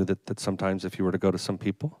 They knew that sometimes if you were to go to some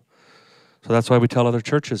people. So that's why we tell other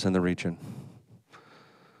churches in the region.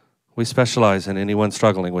 We specialize in anyone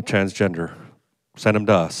struggling with transgender. Send them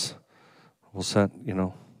to us. We'll send,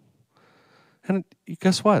 And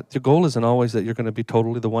guess what? The goal isn't always that you're going to be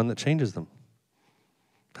totally the one that changes them.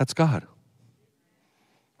 That's God.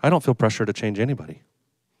 I don't feel pressure to change anybody.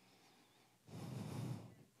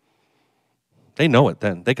 They know it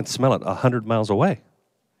then. They can smell it 100 miles away.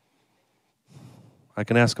 I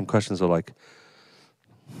can ask them questions like,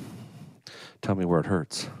 tell me where it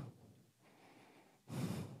hurts.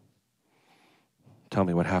 Tell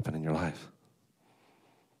me what happened in your life.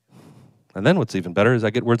 And then what's even better is I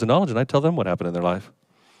get words of knowledge and I tell them what happened in their life.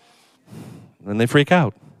 And they freak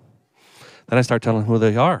out. Then I start telling them who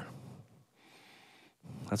they are.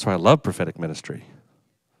 That's why I love prophetic ministry.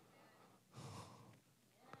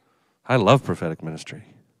 I love prophetic ministry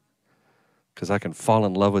because I can fall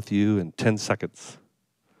in love with you in 10 seconds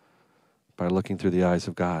by looking through the eyes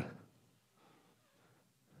of God.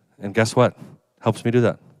 And guess what? Helps me do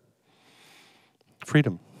that.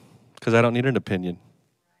 Freedom, because I don't need an opinion.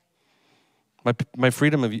 My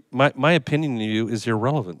freedom of you, my opinion of you is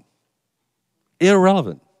irrelevant.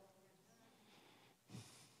 Irrelevant.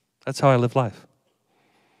 That's how I live life.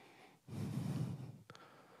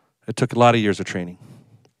 It took a lot of years of training.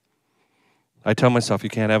 I tell myself, you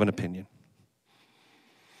can't have an opinion.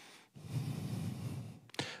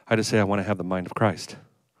 I just say, I want to have the mind of Christ.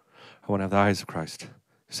 I want to have the eyes of Christ. You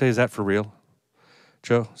say, is that for real?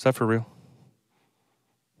 Joe, is that for real?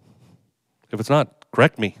 If it's not,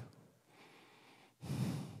 correct me.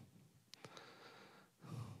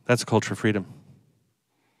 That's a culture of freedom.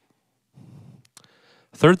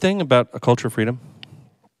 Third thing about a culture of freedom,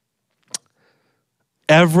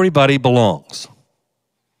 everybody belongs.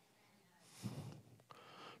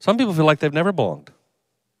 Some people feel like they've never belonged.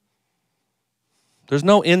 There's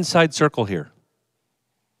no inside circle here.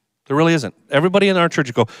 There really isn't. Everybody in our church,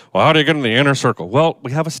 you go, well, how do you get in the inner circle? Well,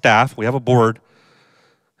 we have a staff, we have a board,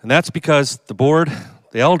 and that's because the board,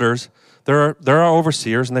 the elders, they're our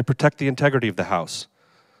overseers, and they protect the integrity of the house.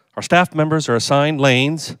 Our staff members are assigned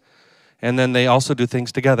lanes, and then they also do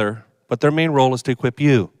things together, but their main role is to equip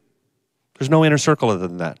you. There's no inner circle other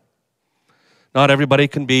than that. Not everybody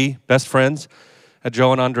can be best friends at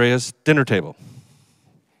Joe and Andrea's dinner table.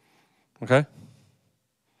 Okay?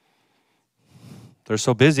 They're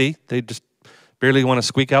so busy, they just barely want to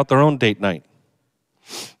squeak out their own date night.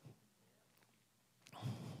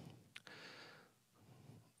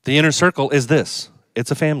 The inner circle is this.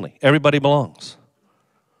 It's a family. Everybody belongs.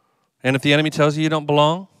 And if the enemy tells you you don't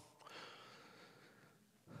belong,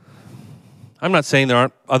 I'm not saying there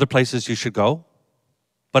aren't other places you should go,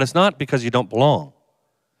 but it's not because you don't belong.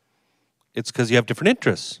 It's because you have different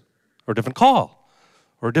interests or a different call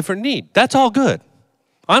or a different need. That's all good.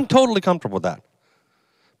 I'm totally comfortable with that.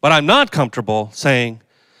 But I'm not comfortable saying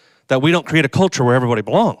that we don't create a culture where everybody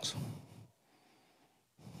belongs.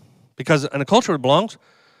 Because in a culture where it belongs,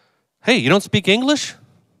 hey, you don't speak English?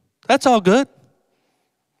 That's all good.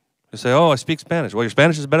 You say, oh, I speak Spanish. Well, your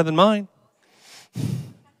Spanish is better than mine.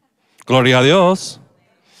 Gloria a Dios.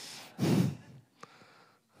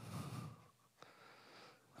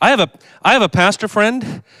 I have a pastor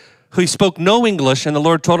friend who spoke no English, and the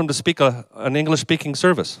Lord told him to speak an English-speaking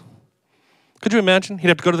service. Could you imagine? He'd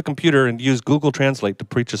have to go to the computer and use Google Translate to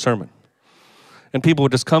preach a sermon. And people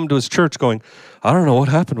would just come to his church going, I don't know what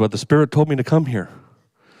happened, but the Spirit told me to come here.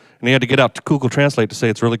 And he had to get out to Google Translate to say,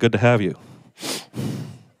 it's really good to have you.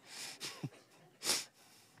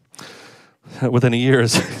 Within a year,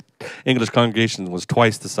 his English congregation was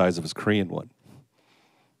twice the size of his Korean one.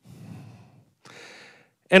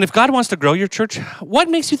 And if God wants to grow your church, what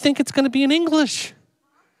makes you think it's going to be in English?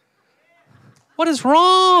 What is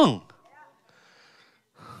wrong?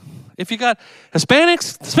 If you got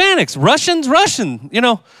Hispanics, Russians, Russian,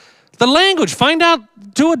 the language, find out,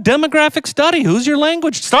 do a demographic study. Who's your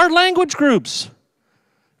language? Start language groups.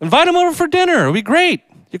 Invite them over for dinner. It'll be great.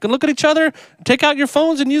 You can look at each other, take out your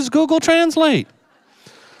phones and use Google Translate.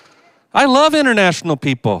 I love international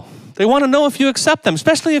people. They want to know if you accept them,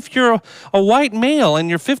 especially if you're a white male in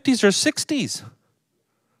your 50s or 60s.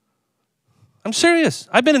 I'm serious.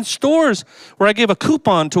 I've been in stores where I gave a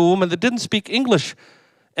coupon to a woman that didn't speak English,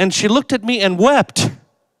 and she looked at me and wept.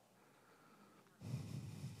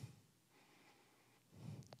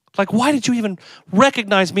 Like, why did you even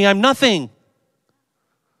recognize me? I'm nothing.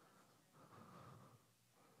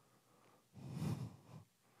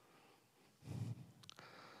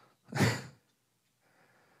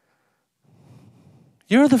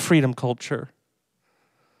 You're the freedom culture.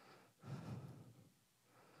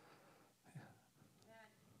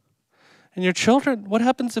 And your children, what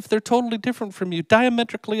happens if they're totally different from you,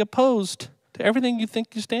 diametrically opposed to everything you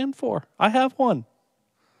think you stand for? I have one.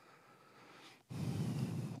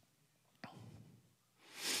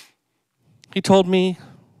 He told me,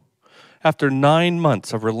 after 9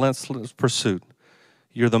 months of relentless pursuit,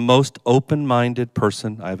 you're the most open-minded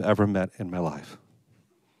person I've ever met in my life.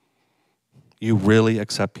 You really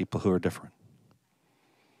accept people who are different.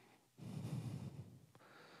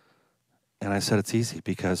 And I said, it's easy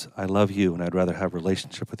because I love you and I'd rather have a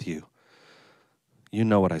relationship with you. You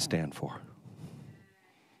know what I stand for.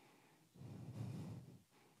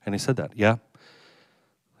 And he said that, yeah.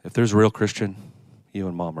 If there's a real Christian, you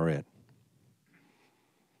and Mom are it.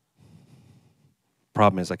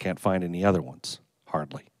 problem is I can't find any other ones,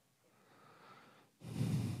 hardly.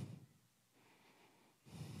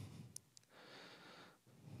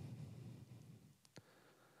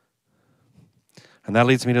 And that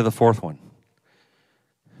leads me to the fourth one.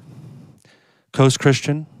 Coast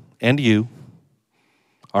Christian and you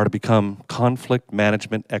are to become conflict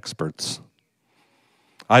management experts.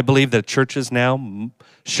 I believe that churches now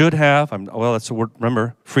should have, well, that's a word,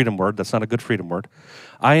 remember, freedom word. That's not a good freedom word.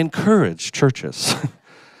 I encourage churches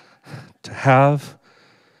to have,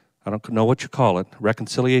 I don't know what you call it,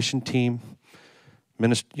 reconciliation team,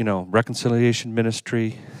 reconciliation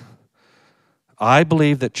ministry. I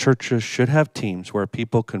believe that churches should have teams where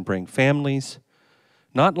people can bring families,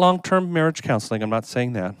 not long-term marriage counseling, I'm not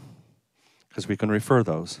saying that, because we can refer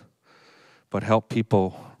those, but help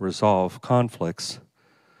people resolve conflicts.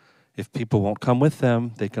 If people won't come with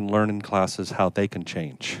them, they can learn in classes how they can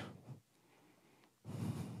change.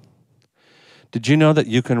 Did you know that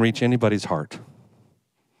you can reach anybody's heart?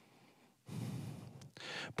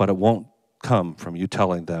 But it won't come from you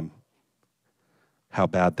telling them how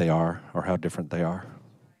bad they are or how different they are.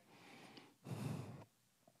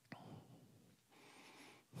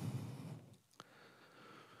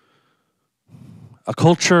 A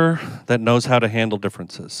culture that knows how to handle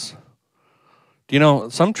differences. Do you know,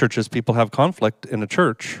 some churches, people have conflict in a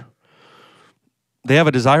church. They have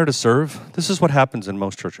a desire to serve. This is what happens in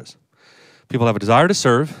most churches. People have a desire to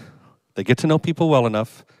serve. They get to know people well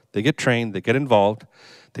enough. They get trained. They get involved.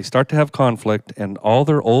 They start to have conflict, and all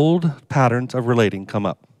their old patterns of relating come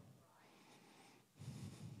up.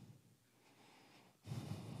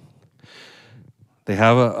 They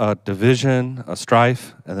have a division, a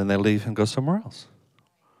strife, and then they leave and go somewhere else.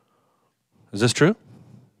 Is this true?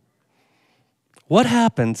 What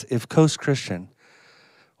happens if Coast Christian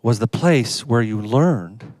was the place where you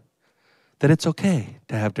learned that it's okay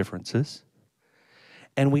to have differences,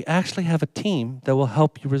 and we actually have a team that will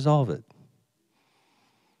help you resolve it?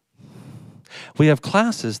 We have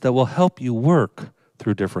classes that will help you work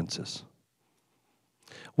through differences.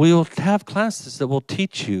 We will have classes that will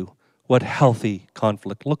teach you what healthy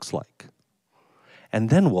conflict looks like. And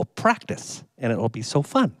then we'll practice, and it will be so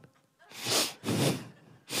fun.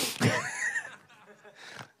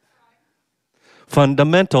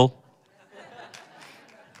 Fundamental.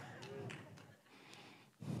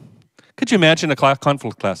 Could you imagine a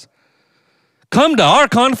conflict class? Come to our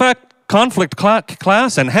conflict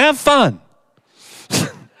class and have fun.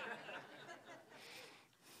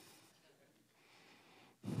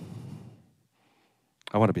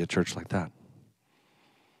 I want to be a church like that.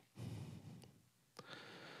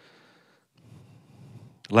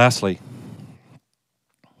 Lastly,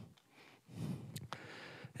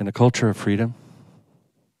 in a culture of freedom,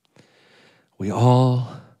 we all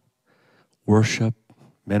worship,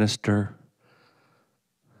 minister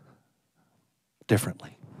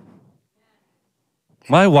differently.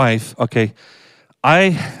 My wife, okay,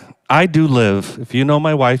 I do live, if you know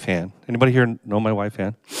my wife, Ann. Anybody here know my wife,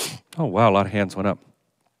 Ann? Oh, wow, a lot of hands went up.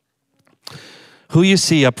 Who you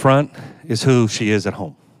see up front is who she is at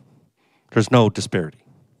home. There's no disparity,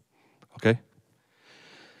 okay?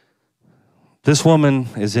 This woman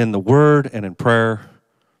is in the Word and in prayer.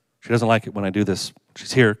 She doesn't like it when I do this.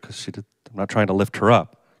 She's here because I'm not trying to lift her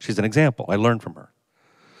up. She's an example. I learned from her.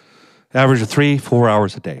 Average of 3-4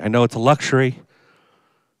 hours a day. I know it's a luxury,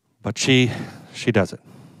 but she does it.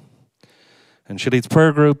 And she leads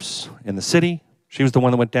prayer groups in the city. She was the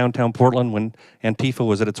one that went downtown Portland when Antifa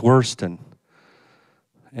was at its worst,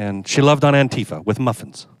 and she loved on Antifa with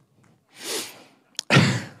muffins.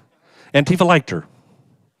 Antifa liked her.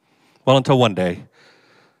 Well, until one day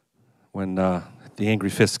when the angry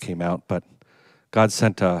fists came out, but God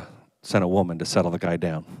sent a woman to settle the guy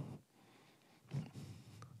down.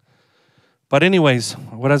 But anyways,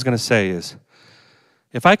 what I was going to say is,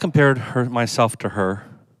 if I compared myself to her,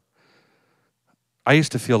 I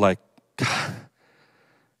used to feel like, God,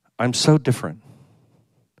 I'm so different.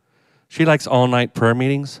 She likes all-night prayer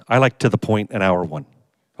meetings. I like to the point, an hour one,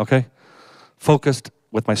 okay? Focused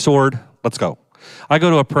with my sword, let's go. I go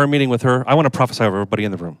to a prayer meeting with her, I want to prophesy over everybody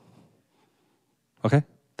in the room, okay?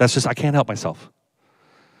 That's just, I can't help myself.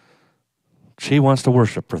 She wants to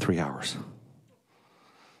worship for 3 hours.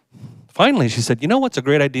 Finally, she said, you know what's a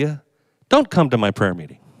great idea? Don't come to my prayer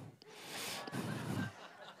meeting.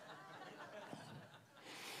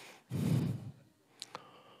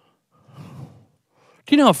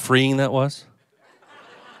 Do you know how freeing that was?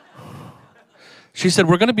 She said,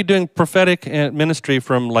 we're going to be doing prophetic ministry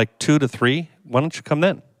from like 2 to 3. Why don't you come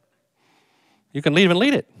then? You can even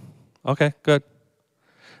lead it. Okay, good.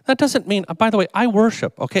 That doesn't mean, by the way, I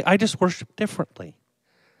worship, okay? I just worship differently.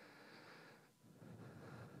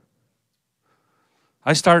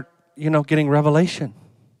 I start, getting revelation.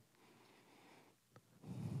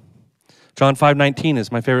 John 5:19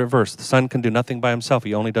 is my favorite verse. The Son can do nothing by himself.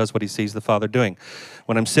 He only does what he sees the Father doing.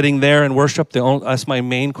 When I'm sitting there in worship, that's my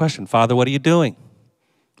main question. Father, what are you doing?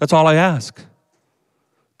 That's all I ask.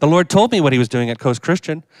 The Lord told me what he was doing at Coast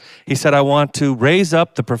Christian. He said, I want to raise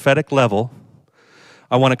up the prophetic level.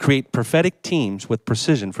 I want to create prophetic teams with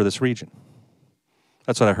precision for this region.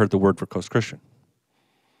 That's what I heard the word for Coast Christian.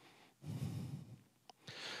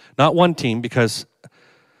 Not one team, because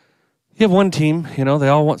you have one team, they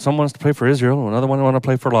all want, someone wants to pray for Israel, another one want to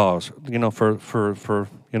pray for laws, for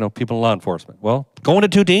people in law enforcement. Well, go into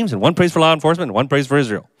two teams, and one prays for law enforcement and one prays for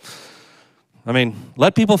Israel.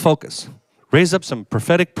 Let people focus. Raise up some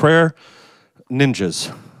prophetic prayer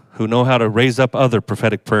ninjas who know how to raise up other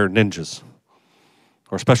prophetic prayer ninjas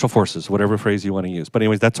or special forces, whatever phrase you want to use. But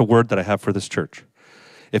anyways, that's a word that I have for this church.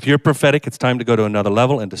 If you're prophetic, it's time to go to another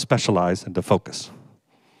level and to specialize and to focus.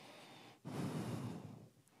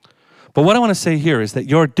 But what I want to say here is that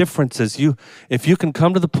your differences, if you can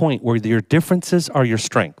come to the point where your differences are your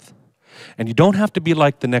strength, and you don't have to be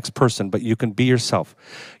like the next person, but you can be yourself.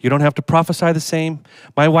 You don't have to prophesy the same.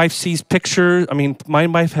 My wife sees pictures. My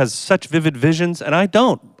wife has such vivid visions, and I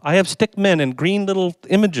don't. I have stick men and green little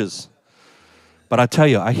images. But I tell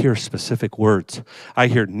you, I hear specific words. I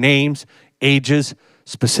hear names, ages,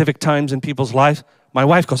 specific times in people's lives. My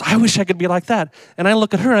wife goes, I wish I could be like that. And I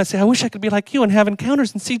look at her and I say, I wish I could be like you and have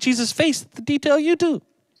encounters and see Jesus' face, the detail you do.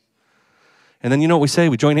 And then you know what we say?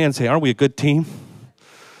 We join hands and say, aren't we a good team?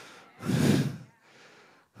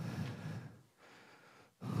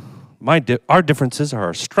 Our differences are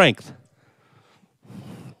our strength.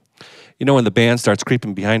 When the band starts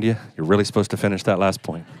creeping behind you, you're really supposed to finish that last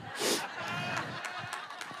point.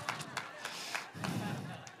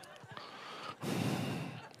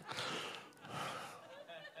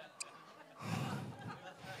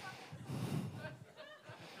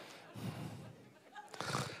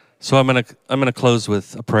 So I'm gonna close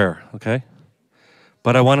with a prayer, okay?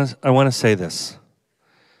 But I want to say this,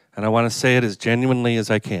 and I want to say it as genuinely as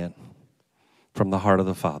I can from the heart of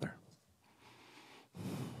the Father.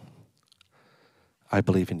 I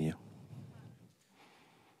believe in you.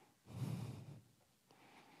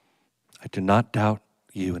 I do not doubt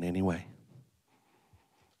you in any way.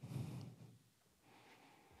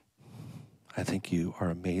 I think you are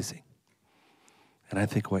amazing, and I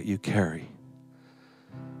think what you carry,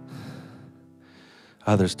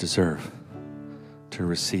 others deserve to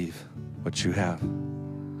receive what you have.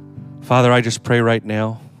 Father, I just pray right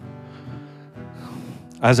now,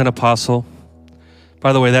 as an apostle.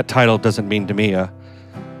 By the way, that title doesn't mean to me.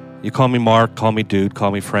 You call me Mark, call me dude,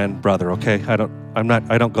 call me friend, brother. Okay,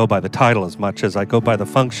 I don't go by the title as much as I go by the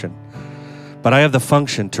function. But I have the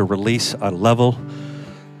function to release a level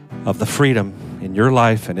of the freedom in your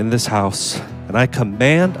life and in this house, and I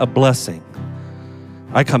command a blessing.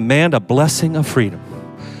 I command a blessing of freedom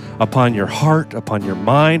upon your heart, upon your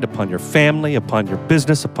mind, upon your family, upon your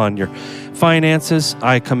business, upon your finances.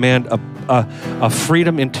 I command a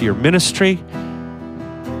freedom into your ministry.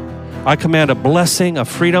 I command a blessing of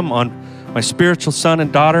freedom on my spiritual son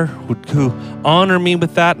and daughter who honor me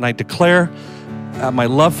with that, and I declare my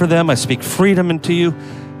love for them. I speak freedom into you.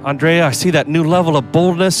 Andrea, I see that new level of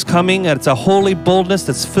boldness coming, and it's a holy boldness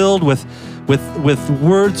that's filled with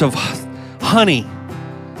words of honey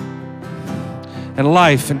and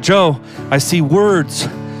life. And Joe, I see words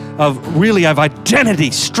of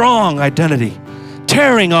identity, strong identity,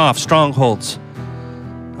 tearing off strongholds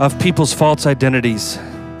of people's false identities.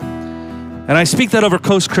 And I speak that over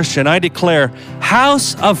Coast Christian. I declare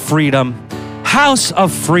house of freedom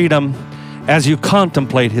as you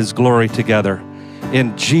contemplate his glory together.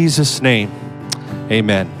 In Jesus' name,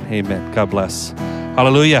 amen. Amen. God bless.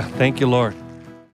 Hallelujah. Thank you, Lord.